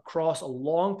consistent across a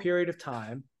long period of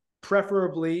time,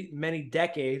 preferably many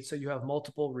decades. So you have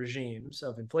multiple regimes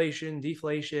of inflation,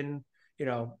 deflation,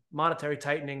 monetary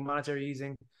tightening, monetary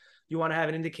easing. You want to have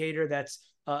an indicator that's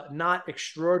not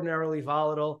extraordinarily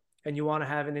volatile, and you want to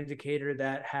have an indicator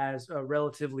that has a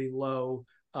relatively low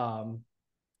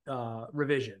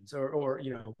revisions, or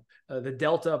the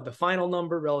delta of the final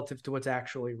number relative to what's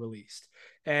actually released.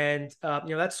 And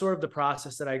that's sort of the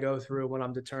process that I go through when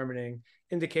I'm determining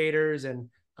indicators and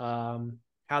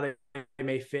how they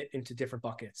may fit into different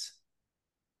buckets.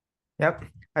 Yep.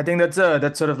 I think that's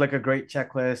sort of like a great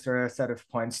checklist or a set of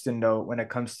points to note when it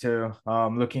comes to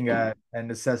looking at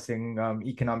and assessing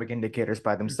economic indicators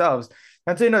by themselves.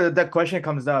 And so, that question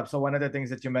comes up. So one of the things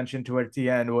that you mentioned towards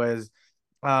the end was,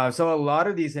 so a lot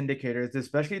of these indicators,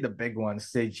 especially the big ones,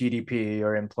 say GDP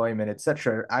or employment, et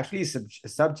cetera, are actually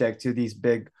subject to these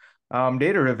big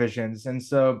data revisions. And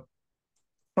so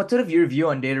what's sort of your view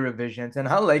on data revisions, and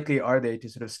how likely are they to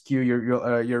sort of skew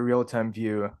your real-time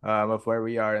view of where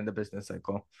we are in the business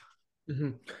cycle?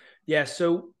 Mm-hmm. Yeah.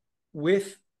 So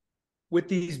with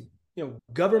these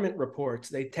government reports,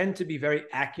 they tend to be very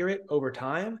accurate over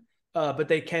time, but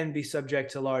they can be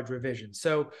subject to large revisions.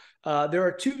 So there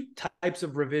are two types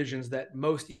of revisions that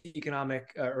most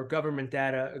economic or government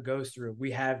data goes through.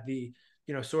 We have the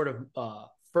sort of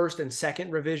first and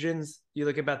second revisions. You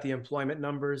look about the employment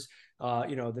numbers.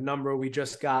 The number we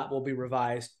just got will be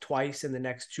revised twice in the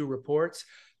next two reports.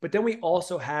 But then we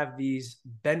also have these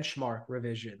benchmark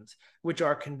revisions, which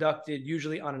are conducted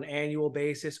usually on an annual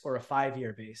basis or a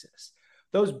 5-year basis.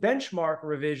 Those benchmark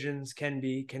revisions can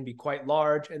be quite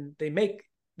large, and they make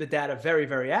the data very,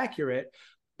 very accurate,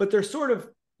 but they're sort of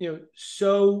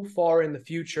so far in the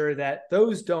future that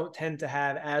those don't tend to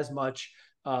have as much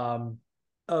of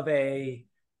a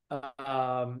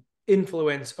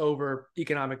influence over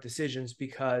economic decisions,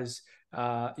 because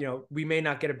we may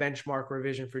not get a benchmark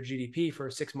revision for GDP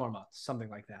for 6 more months, something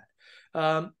like that.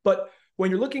 But when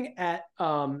you're looking at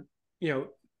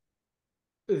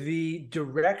the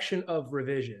direction of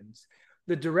revisions,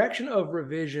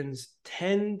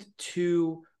 tend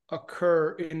to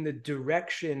occur in the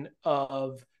direction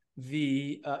of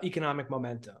the economic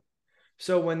momentum.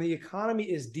 So when the economy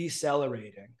is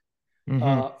decelerating,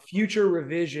 future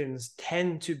revisions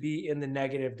tend to be in the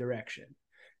negative direction.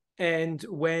 And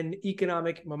when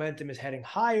economic momentum is heading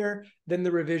higher, then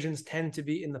the revisions tend to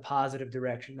be in the positive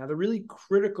direction. Now, the really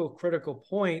critical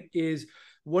point is,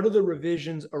 what are the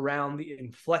revisions around the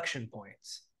inflection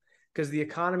points? Because the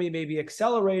economy may be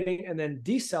accelerating and then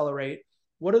decelerate.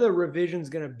 What are the revisions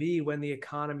going to be when the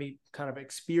economy kind of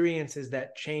experiences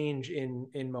that change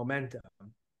in momentum?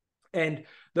 And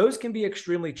those can be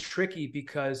extremely tricky,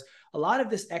 because a lot of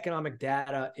this economic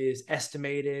data is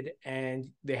estimated, and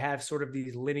they have sort of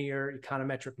these linear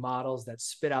econometric models that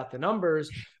spit out the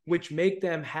numbers, which make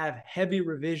them have heavy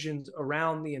revisions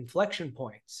around the inflection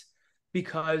points.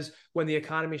 Because when the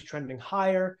economy is trending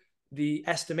higher, the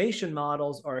estimation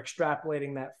models are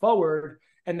extrapolating that forward.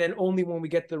 And then only when we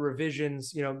get the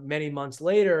revisions, many months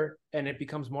later, and it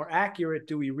becomes more accurate,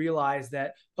 do we realize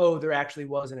that, there actually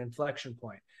was an inflection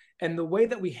point. And the way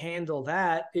that we handle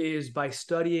that is by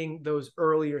studying those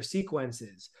earlier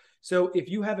sequences. So if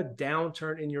you have a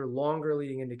downturn in your longer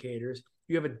leading indicators,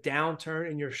 you have a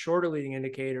downturn in your shorter leading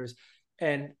indicators,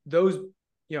 and those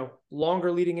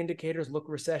longer leading indicators look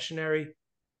recessionary,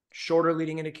 shorter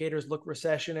leading indicators look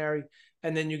recessionary,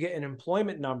 and then you get an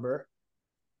employment number,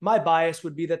 my bias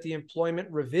would be that the employment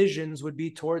revisions would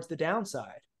be towards the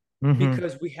downside,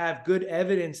 because we have good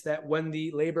evidence that when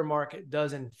the labor market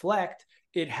does inflect,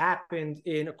 it happened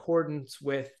in accordance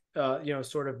with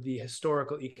sort of the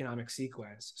historical economic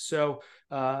sequence. So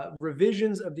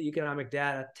revisions of the economic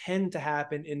data tend to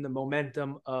happen in the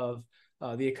momentum of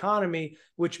the economy,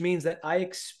 which means that I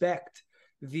expect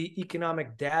the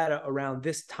economic data around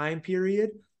this time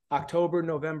period, October,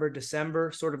 November,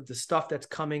 December, sort of the stuff that's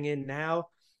coming in now,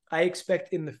 I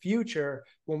expect in the future,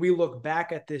 when we look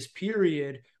back at this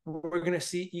period, we're going to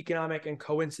see economic and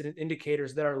coincident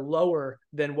indicators that are lower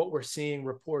than what we're seeing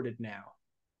reported now.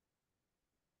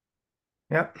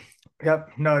 Yep.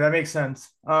 No, that makes sense.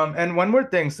 And one more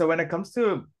thing. So when it comes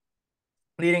to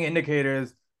leading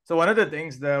indicators, so one of the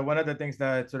things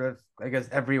that sort of, I guess,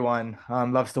 everyone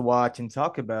loves to watch and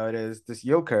talk about is this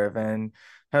yield curve, and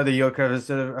how the yield curve is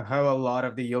how a lot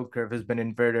of the yield curve has been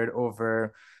inverted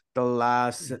over the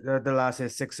last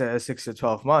 6 to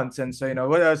 12 months. And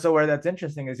so so where that's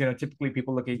interesting is, typically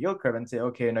people look at yield curve and say,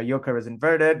 okay, yield curve is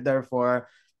inverted, therefore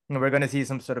we're going to see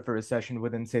some sort of a recession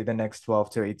within, say, the next 12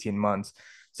 to 18 months.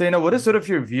 So what is sort of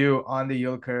your view on the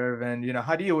yield curve, and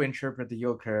how do you interpret the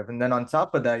yield curve? And then on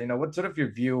top of that, what's sort of your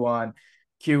view on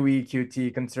QE,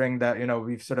 QT, considering that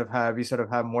we sort of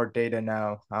have more data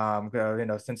now,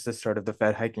 since the start of the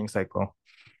Fed hiking cycle?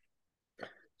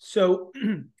 So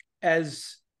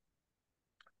as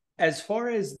As far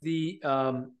as the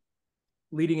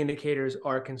leading indicators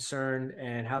are concerned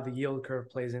and how the yield curve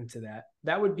plays into that,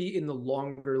 that would be in the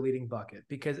longer leading bucket.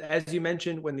 Because as you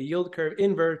mentioned, when the yield curve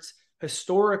inverts,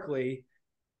 historically,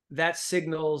 that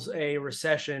signals a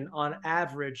recession on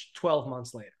average 12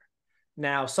 months later.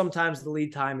 Now, sometimes the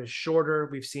lead time is shorter.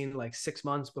 We've seen like 6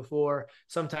 months before.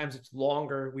 Sometimes it's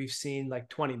longer. We've seen like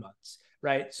 20 months,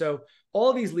 right? So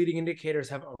all these leading indicators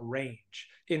have a range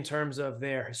in terms of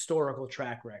their historical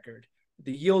track record.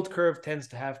 The yield curve tends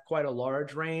to have quite a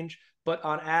large range, but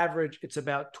on average, it's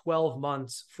about 12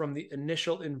 months from the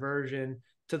initial inversion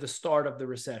to the start of the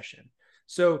recession.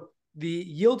 So the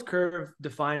yield curve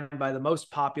defined by the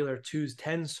most popular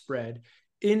 2s10 spread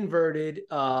inverted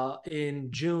in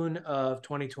June of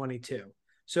 2022.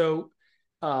 So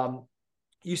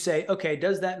you say, okay,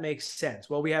 does that make sense?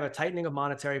 Well, we have a tightening of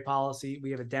monetary policy,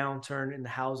 we have a downturn in the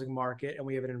housing market, and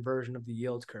we have an inversion of the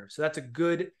yield curve. So that's a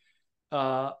good,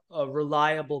 a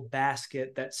reliable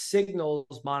basket that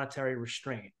signals monetary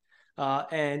restraint.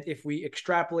 And if we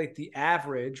extrapolate the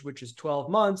average, which is 12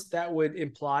 months, that would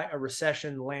imply a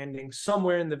recession landing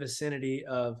somewhere in the vicinity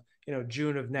of,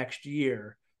 June of next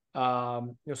year.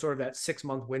 Sort of that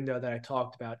 6-month window that I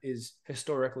talked about is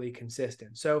historically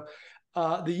consistent. So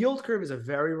the yield curve is a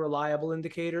very reliable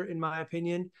indicator, in my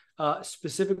opinion,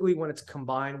 specifically when it's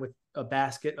combined with a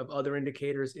basket of other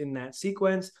indicators in that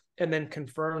sequence, and then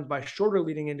confirmed by shorter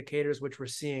leading indicators, which we're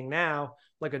seeing now,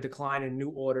 like a decline in new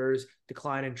orders,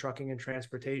 decline in trucking and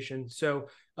transportation. So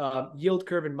yield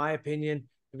curve, in my opinion,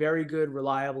 very good,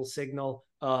 reliable signal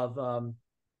of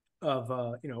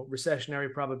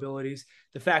recessionary probabilities.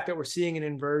 The fact that we're seeing an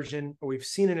inversion, or we've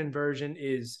seen an inversion,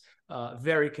 is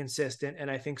very consistent, and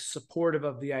I think supportive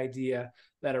of the idea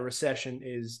that a recession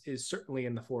is certainly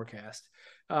in the forecast.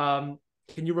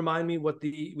 Can you remind me what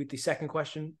the second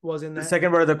question was in that? The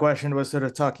second part of the question was sort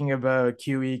of talking about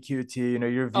QE, QT,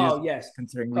 your views. Oh, yes.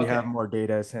 Considering we have more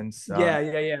data since.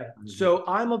 Yeah. So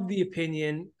I'm of the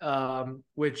opinion,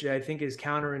 which I think is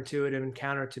counterintuitive and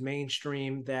counter to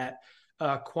mainstream, that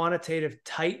quantitative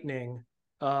tightening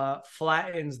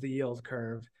flattens the yield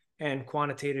curve and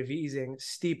quantitative easing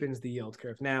steepens the yield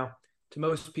curve. Now, to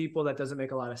most people, that doesn't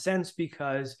make a lot of sense,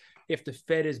 because if the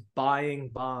Fed is buying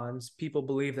bonds, people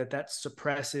believe that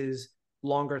suppresses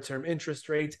longer-term interest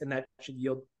rates, and that should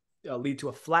lead to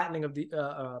a flattening of the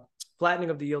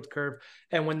yield curve.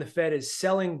 And when the Fed is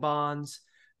selling bonds,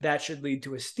 that should lead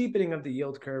to a steepening of the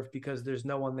yield curve, because there's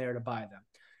no one there to buy them.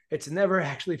 It's never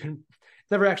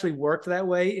actually worked that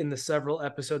way in the several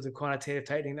episodes of quantitative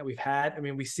tightening that we've had. I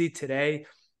mean, we see today,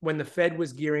 when the Fed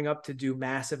was gearing up to do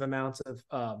massive amounts of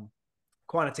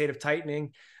quantitative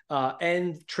tightening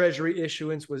and Treasury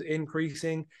issuance was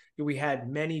increasing, we had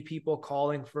many people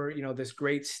calling for, this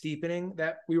great steepening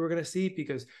that we were going to see,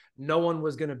 because no one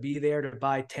was going to be there to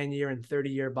buy 10-year and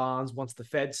 30-year bonds once the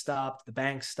Fed stopped, the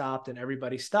banks stopped, and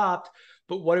everybody stopped.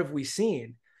 But what have we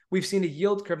seen? We've seen a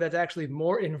yield curve that's actually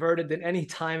more inverted than any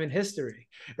time in history,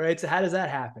 right? So how does that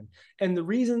happen? And the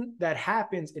reason that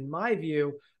happens, in my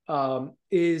view,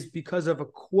 is because of a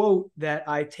quote that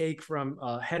I take from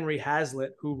Henry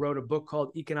Hazlitt, who wrote a book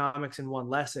called Economics in One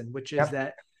Lesson, which is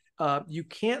that you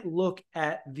can't look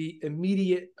at the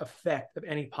immediate effect of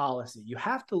any policy. You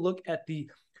have to look at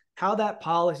how that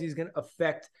policy is going to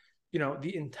affect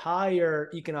the entire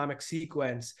economic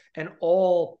sequence and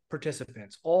all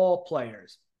participants, all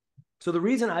players. So the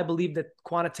reason I believe that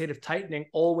quantitative tightening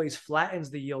always flattens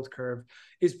the yield curve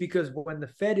is because when the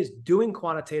Fed is doing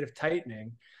quantitative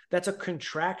tightening, that's a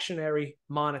contractionary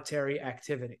monetary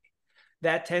activity.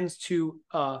 That tends to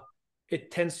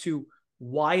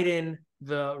widen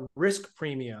the risk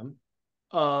premium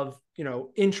of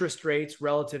interest rates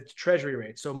relative to Treasury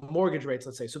rates. So mortgage rates,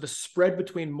 let's say. So the spread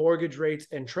between mortgage rates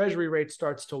and Treasury rates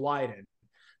starts to widen.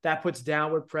 That puts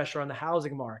downward pressure on the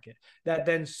housing market. That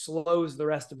then slows the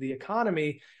rest of the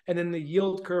economy. And then the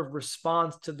yield curve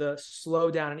responds to the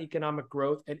slowdown in economic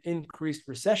growth and increased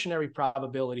recessionary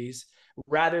probabilities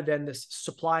rather than this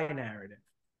supply narrative.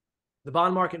 The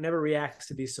bond market never reacts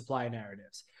to these supply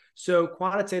narratives. So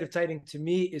quantitative tightening, to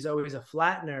me, is always a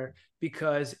flattener,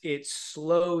 because it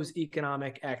slows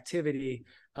economic activity,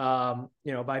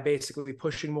 by basically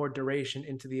pushing more duration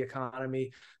into the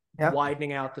economy,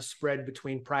 widening out the spread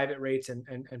between private rates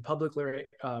and public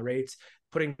rates,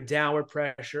 putting downward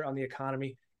pressure on the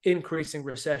economy, increasing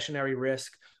recessionary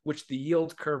risk, which the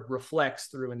yield curve reflects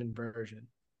through an inversion.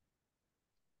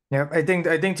 Yeah, I think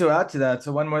to add to that,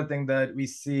 so one more thing that we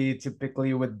see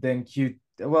typically within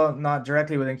not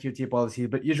directly within QT policy,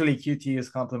 but usually QT is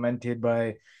complemented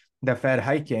by the Fed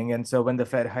hiking, and so when the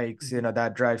Fed hikes,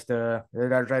 that drives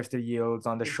the yields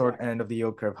on the short end of the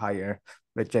yield curve higher.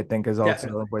 which I think is also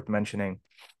Definitely. worth mentioning.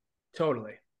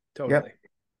 Totally. Yep. Totally.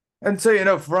 And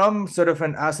so, from sort of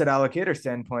an asset allocator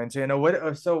standpoint,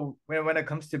 so, so when it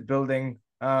comes to building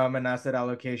an asset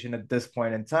allocation at this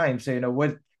point in time, so,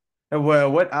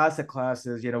 what asset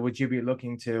classes, would you be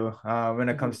looking to when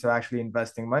it Mhm. comes to actually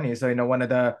investing money? So, one of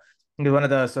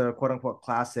the sort of quote unquote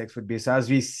classics would be, so as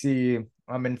we see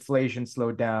inflation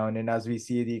slow down and as we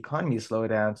see the economy slow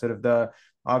down, sort of the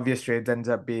obvious trades ends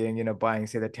up being, buying,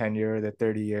 say, the 10-year, the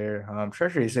 30-year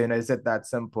treasury. So, is it that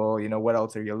simple? What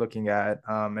else are you looking at?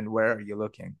 And where are you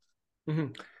looking?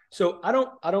 Mhm. So I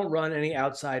don't run any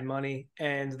outside money,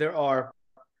 and there are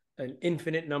an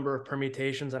infinite number of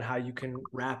permutations on how you can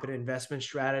wrap an investment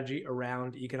strategy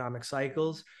around economic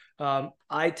cycles.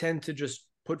 I tend to just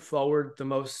put forward the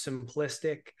most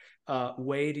simplistic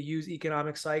way to use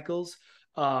economic cycles,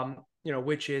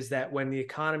 which is that when the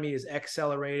economy is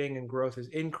accelerating and growth is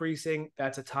increasing,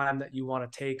 that's a time that you want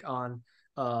to take on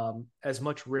as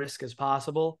much risk as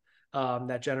possible.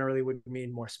 That generally would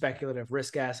mean more speculative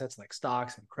risk assets like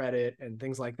stocks and credit and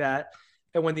things like that.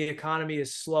 And when the economy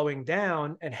is slowing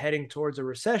down and heading towards a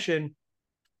recession,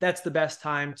 that's the best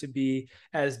time to be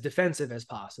as defensive as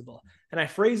possible. And I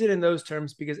phrase it in those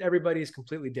terms because everybody is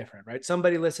completely different, right?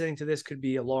 Somebody listening to this could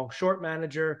be a long short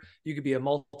manager, you could be a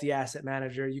multi asset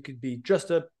manager, you could be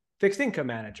just a fixed income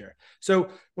manager. So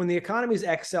when the economy is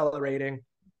accelerating,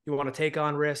 you want to take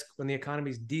on risk. When the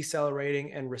economy is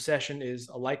decelerating and recession is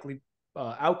a likely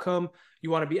outcome, you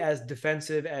want to be as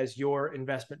defensive as your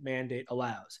investment mandate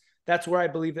allows. That's where I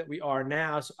believe that we are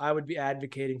now. So I would be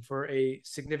advocating for a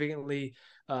significantly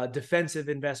defensive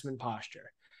investment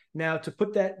posture. Now, to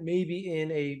put that maybe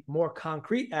in a more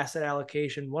concrete asset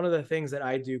allocation, one of the things that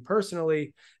I do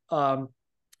personally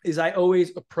is I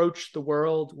always approach the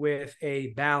world with a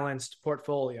balanced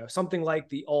portfolio, something like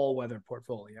the all-weather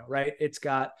portfolio, right? It's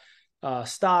got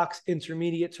stocks,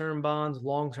 intermediate term bonds,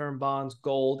 long-term bonds,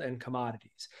 gold, and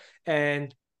commodities.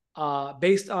 And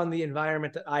based on the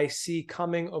environment that I see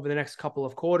coming over the next couple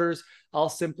of quarters, I'll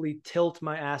simply tilt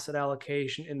my asset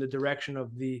allocation in the direction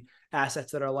of the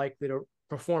assets that are likely to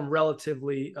perform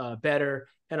relatively better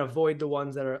and avoid the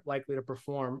ones that are likely to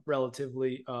perform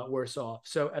relatively worse off.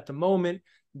 So at the moment,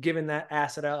 given that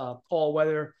asset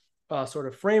all-weather sort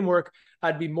of framework,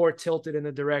 I'd be more tilted in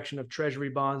the direction of treasury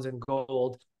bonds and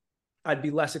gold. I'd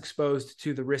be less exposed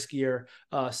to the riskier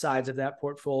sides of that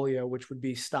portfolio, which would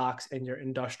be stocks and your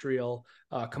industrial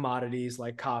commodities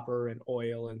like copper and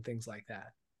oil and things like that.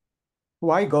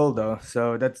 Why gold though?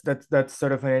 So that's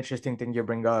sort of an interesting thing you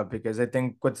bring up because I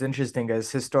think what's interesting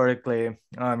is historically,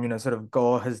 sort of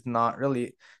gold has not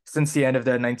really since the end of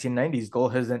the 1990s,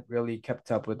 gold hasn't really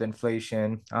kept up with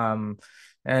inflation.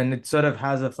 And it sort of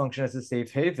has a function as a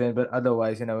safe haven, but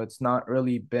otherwise, it's not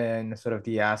really been sort of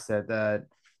the asset that,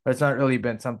 or it's not really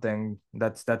been something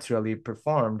that's really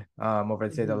performed over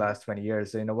say the Mm-hmm. last 20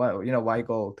 years. So why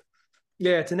gold?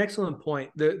 Yeah, it's an excellent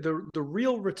point. The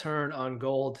real return on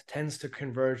gold tends to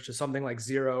converge to something like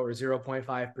 0 or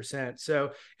 0.5%.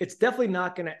 So it's definitely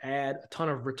not going to add a ton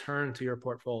of return to your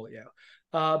portfolio.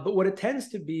 But what it tends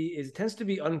to be is it tends to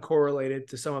be uncorrelated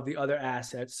to some of the other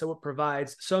assets. So it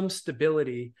provides some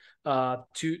stability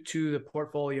to the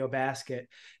portfolio basket.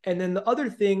 And then the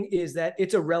other thing is that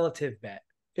it's a relative bet.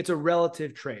 It's a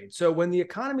relative trade. So when the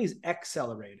economy is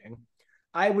accelerating,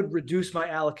 I would reduce my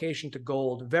allocation to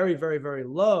gold very, very, very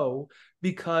low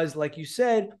because, like you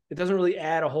said, it doesn't really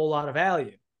add a whole lot of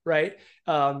value, right?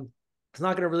 It's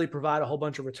not going to really provide a whole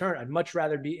bunch of return. I'd much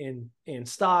rather be in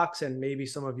stocks and maybe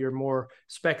some of your more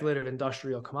speculative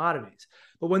industrial commodities.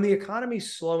 But when the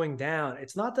economy's slowing down,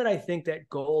 it's not that I think that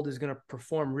gold is going to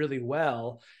perform really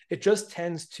well. It just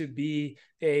tends to be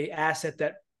a asset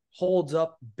that holds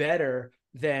up better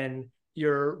than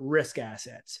your risk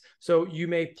assets. So you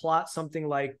may plot something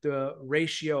like the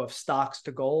ratio of stocks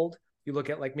to gold. You look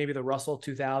at like maybe the Russell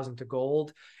 2000 to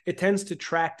gold. It tends to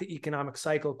track the economic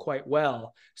cycle quite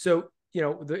well. So,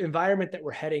 the environment that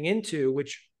we're heading into,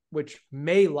 which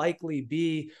may likely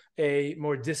be a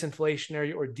more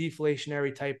disinflationary or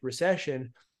deflationary type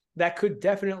recession, that could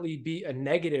definitely be a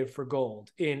negative for gold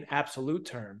in absolute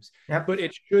terms, Yep. but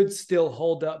it should still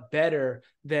hold up better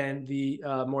than the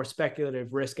more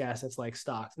speculative risk assets like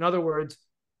stocks. In other words,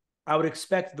 I would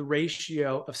expect the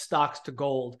ratio of stocks to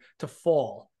gold to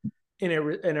fall in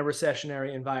a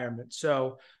recessionary environment.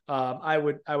 So I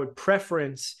would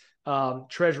preference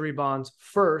treasury bonds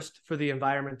first for the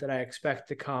environment that I expect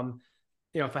to come.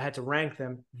 If I had to rank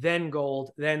them, then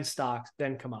gold, then stocks,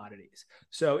 then commodities.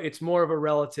 So it's more of a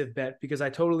relative bet because I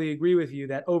totally agree with you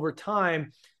that over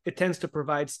time, it tends to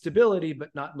provide stability, but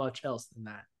not much else than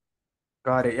that.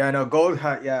 Got it. Yeah, no,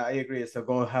 yeah, I agree. So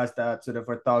gold has that sort of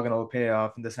orthogonal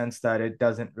payoff in the sense that it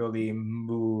doesn't really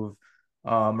move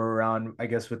around, I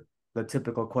guess, with the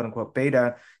typical quote unquote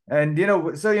beta. And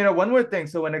one more thing.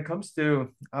 So when it comes to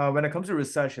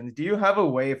recessions, do you have a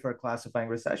way for classifying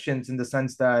recessions in the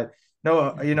sense that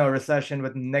no, a recession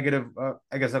with negative,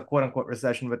 I guess a quote unquote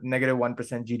recession with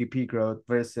 -1% GDP growth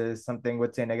versus something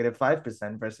with say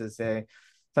 -5% versus say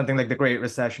something like the Great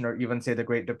Recession or even say the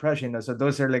Great Depression. So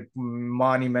those are like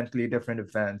monumentally different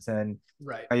events, and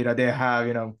Right. they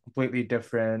have completely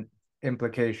different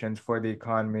implications for the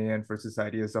economy and for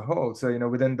society as a whole. So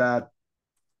within that,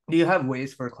 do you have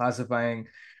ways for classifying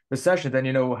recessions? And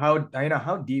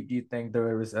how deep do you think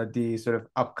the sort of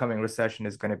upcoming recession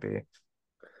is going to be?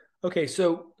 Okay,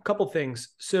 so a couple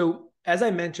things. So as I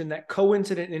mentioned, that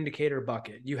coincident indicator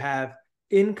bucket, you have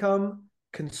income,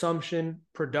 consumption,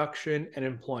 production, and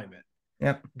employment.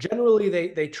 Yep. Generally,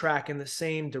 they track in the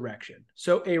same direction.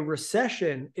 So a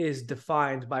recession is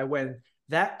defined by when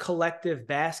that collective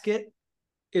basket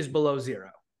is below zero,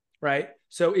 right?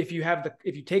 So if you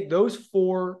take those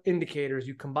four indicators,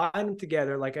 you combine them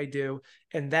together like I do,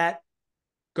 and that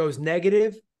goes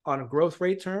negative on growth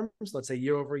rate terms, let's say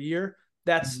year over year,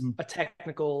 that's a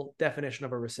technical definition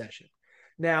of a recession.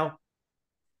 Now,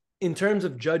 in terms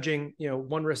of judging,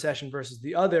 one recession versus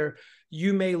the other,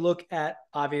 you may look at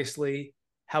obviously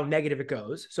how negative it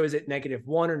goes. So is it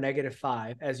 -1 or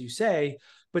 -5, as you say?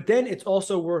 But then it's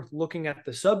also worth looking at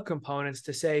the subcomponents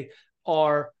to say,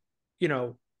 are,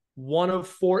 one of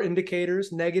four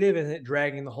indicators negative and it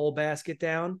dragging the whole basket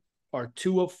down? Are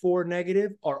two of four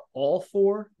negative? Are all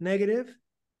four negative?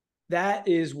 That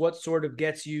is what sort of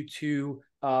gets you to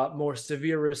more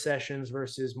severe recessions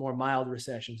versus more mild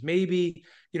recessions. Maybe,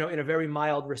 in a very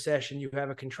mild recession, you have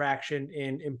a contraction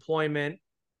in employment,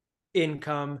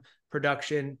 income,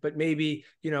 production, but maybe,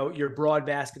 your broad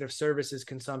basket of services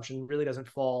consumption really doesn't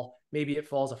fall. Maybe it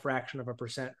falls a fraction of a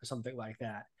percent or something like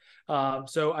that.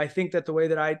 So I think that the way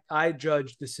that I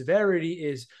judge the severity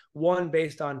is one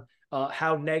based on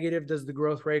how negative does the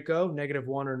growth rate go,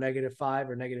 -1 or -5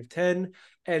 or -10,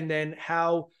 and then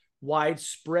how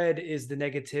widespread is the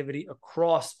negativity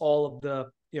across all of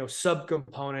the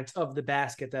subcomponents of the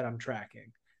basket that I'm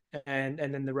tracking, and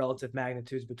then the relative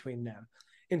magnitudes between them.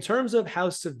 In terms of how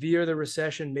severe the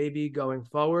recession may be going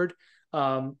forward,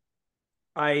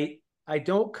 I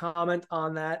don't comment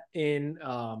on that in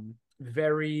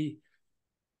very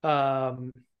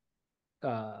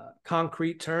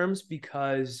concrete terms,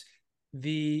 because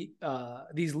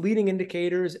these leading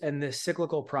indicators and this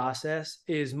cyclical process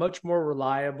is much more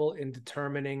reliable in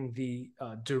determining the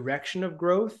direction of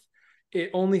growth. It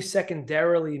only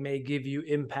secondarily may give you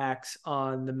impacts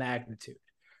on the magnitude.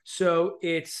 So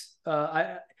it's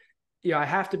I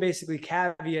have to basically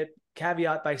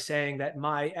caveat by saying that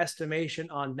my estimation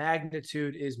on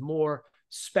magnitude is more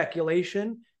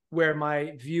speculation, where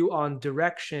my view on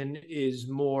direction is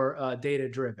more data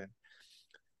driven.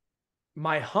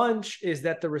 My hunch is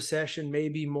that the recession may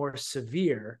be more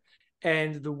severe.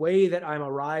 And the way that I'm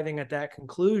arriving at that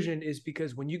conclusion is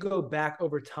because when you go back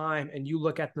over time and you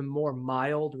look at the more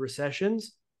mild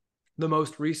recessions, the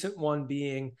most recent one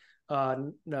being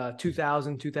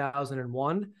 2000,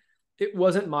 2001, it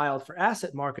wasn't mild for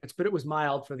asset markets, but it was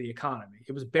mild for the economy.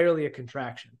 It was barely a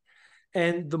contraction.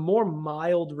 And the more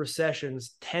mild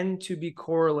recessions tend to be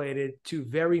correlated to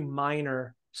very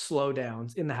minor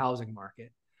slowdowns in the housing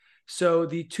market. So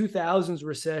the 2000s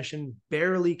recession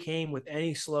barely came with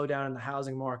any slowdown in the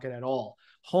housing market at all.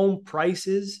 Home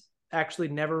prices actually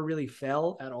never really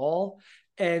fell at all.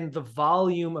 And the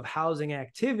volume of housing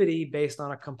activity based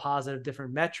on a composite of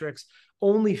different metrics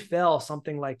only fell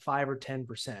something like 5 or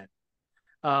 10%.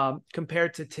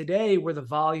 Compared to today, where the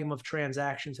volume of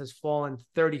transactions has fallen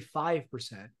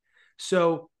 35%.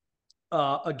 So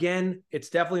again, it's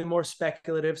definitely more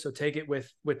speculative, so take it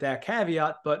with that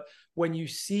caveat. But when you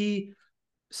see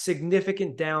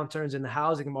significant downturns in the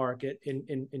housing market,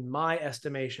 in my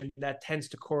estimation, that tends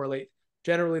to correlate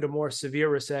generally to more severe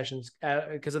recessions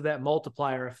because of that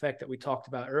multiplier effect that we talked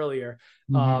about earlier.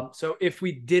 So if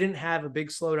we didn't have a big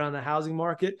slowdown in the housing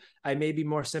market, I may be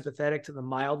more sympathetic to the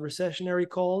mild recessionary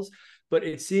calls, but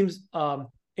it seems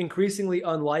increasingly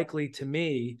unlikely to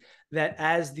me that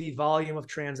as the volume of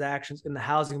transactions in the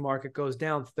housing market goes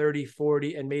down 30,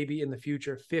 40, and maybe in the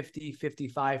future 50,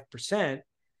 55%,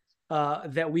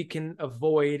 that we can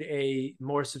avoid a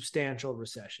more substantial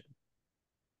recession.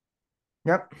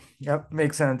 Yep,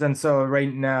 makes sense. And so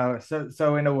right now,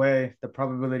 so in a way, the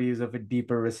probabilities of a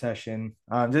deeper recession,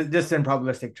 just in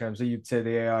probabilistic terms, so you'd say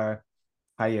they are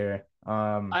higher.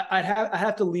 I'd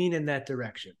have to lean in that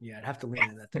direction. Yeah, I'd have to lean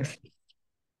in that direction.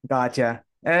 Gotcha.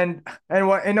 And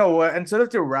what you know and sort of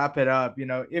to wrap it up,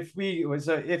 if we or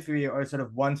sort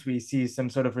of once we see some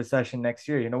sort of recession next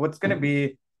year, what's going to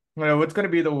be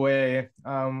the way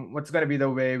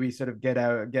we sort of get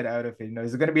out of it.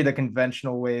 Is it going to be the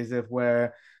conventional ways of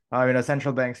where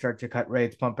central banks start to cut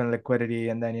rates, pump in liquidity,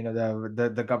 and then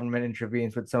the government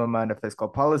intervenes with some amount of fiscal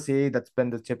policy? That's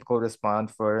been the typical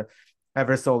response for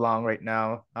ever so long right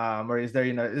now. Or is there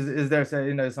is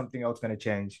there something else going to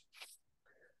change?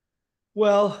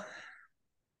 Well,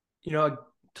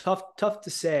 tough to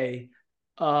say.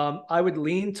 I would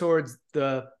lean towards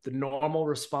the normal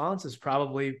response is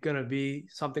probably going to be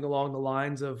something along the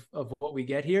lines of what we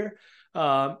get here.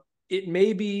 It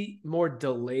may be more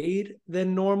delayed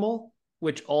than normal,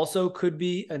 which also could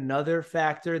be another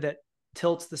factor that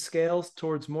tilts the scales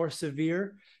towards more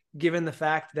severe, given the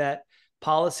fact that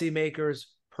policymakers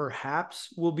perhaps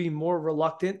will be more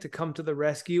reluctant to come to the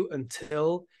rescue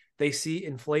until they see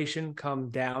inflation come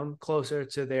down closer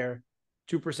to their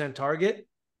 2% target,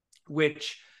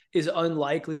 which is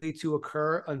unlikely to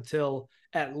occur until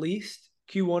at least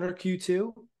Q1 or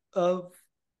Q2 of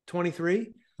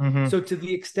 23. Mm-hmm. So to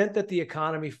the extent that the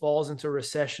economy falls into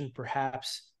recession,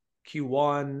 perhaps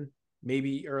Q1,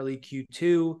 maybe early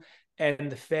Q2,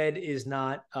 and the Fed is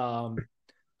not,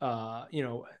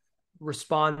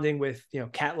 responding with,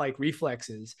 cat-like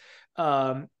reflexes,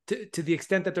 to the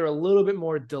extent that they're a little bit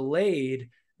more delayed,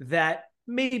 that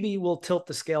maybe will tilt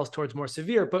the scales towards more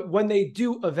severe. But when they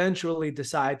do eventually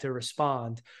decide to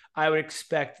respond, I would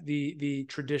expect the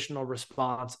traditional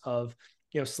response of,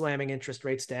 slamming interest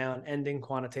rates down, ending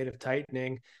quantitative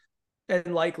tightening,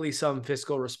 and likely some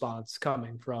fiscal response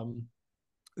coming from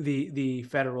the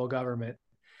federal government.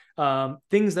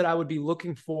 Things that I would be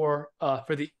looking for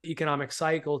the economic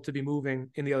cycle to be moving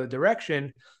in the other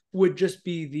direction would just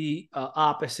be the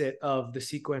opposite of the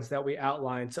sequence that we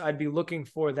outlined. So I'd be looking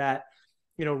for that,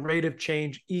 rate of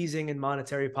change easing in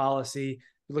monetary policy,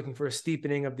 looking for a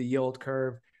steepening of the yield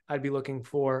curve. I'd be looking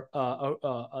for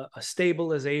a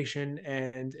stabilization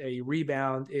and a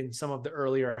rebound in some of the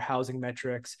earlier housing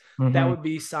metrics. Mm-hmm. That would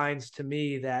be signs to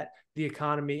me that the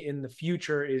economy in the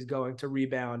future is going to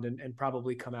rebound and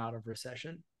probably come out of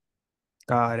recession.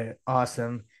 Got it.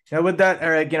 Awesome. With that,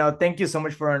 Eric, thank you so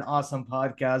much for an awesome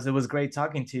podcast. It was great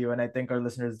talking to you, and I think our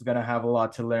listeners are gonna have a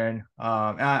lot to learn.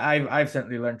 I've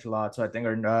certainly learned a lot, so I think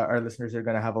our listeners are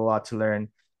gonna have a lot to learn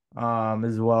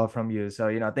as well from you.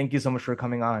 So thank you so much for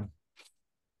coming on.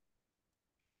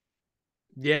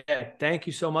 Yeah, thank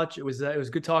you so much. It was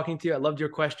good talking to you. I loved your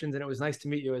questions, and it was nice to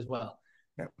meet you as well.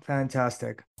 Yeah,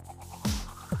 fantastic.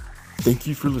 Thank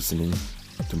you for listening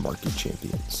to Market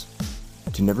Champions.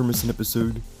 To never miss an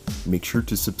episode, make sure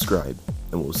to subscribe,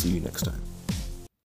 and we'll see you next time.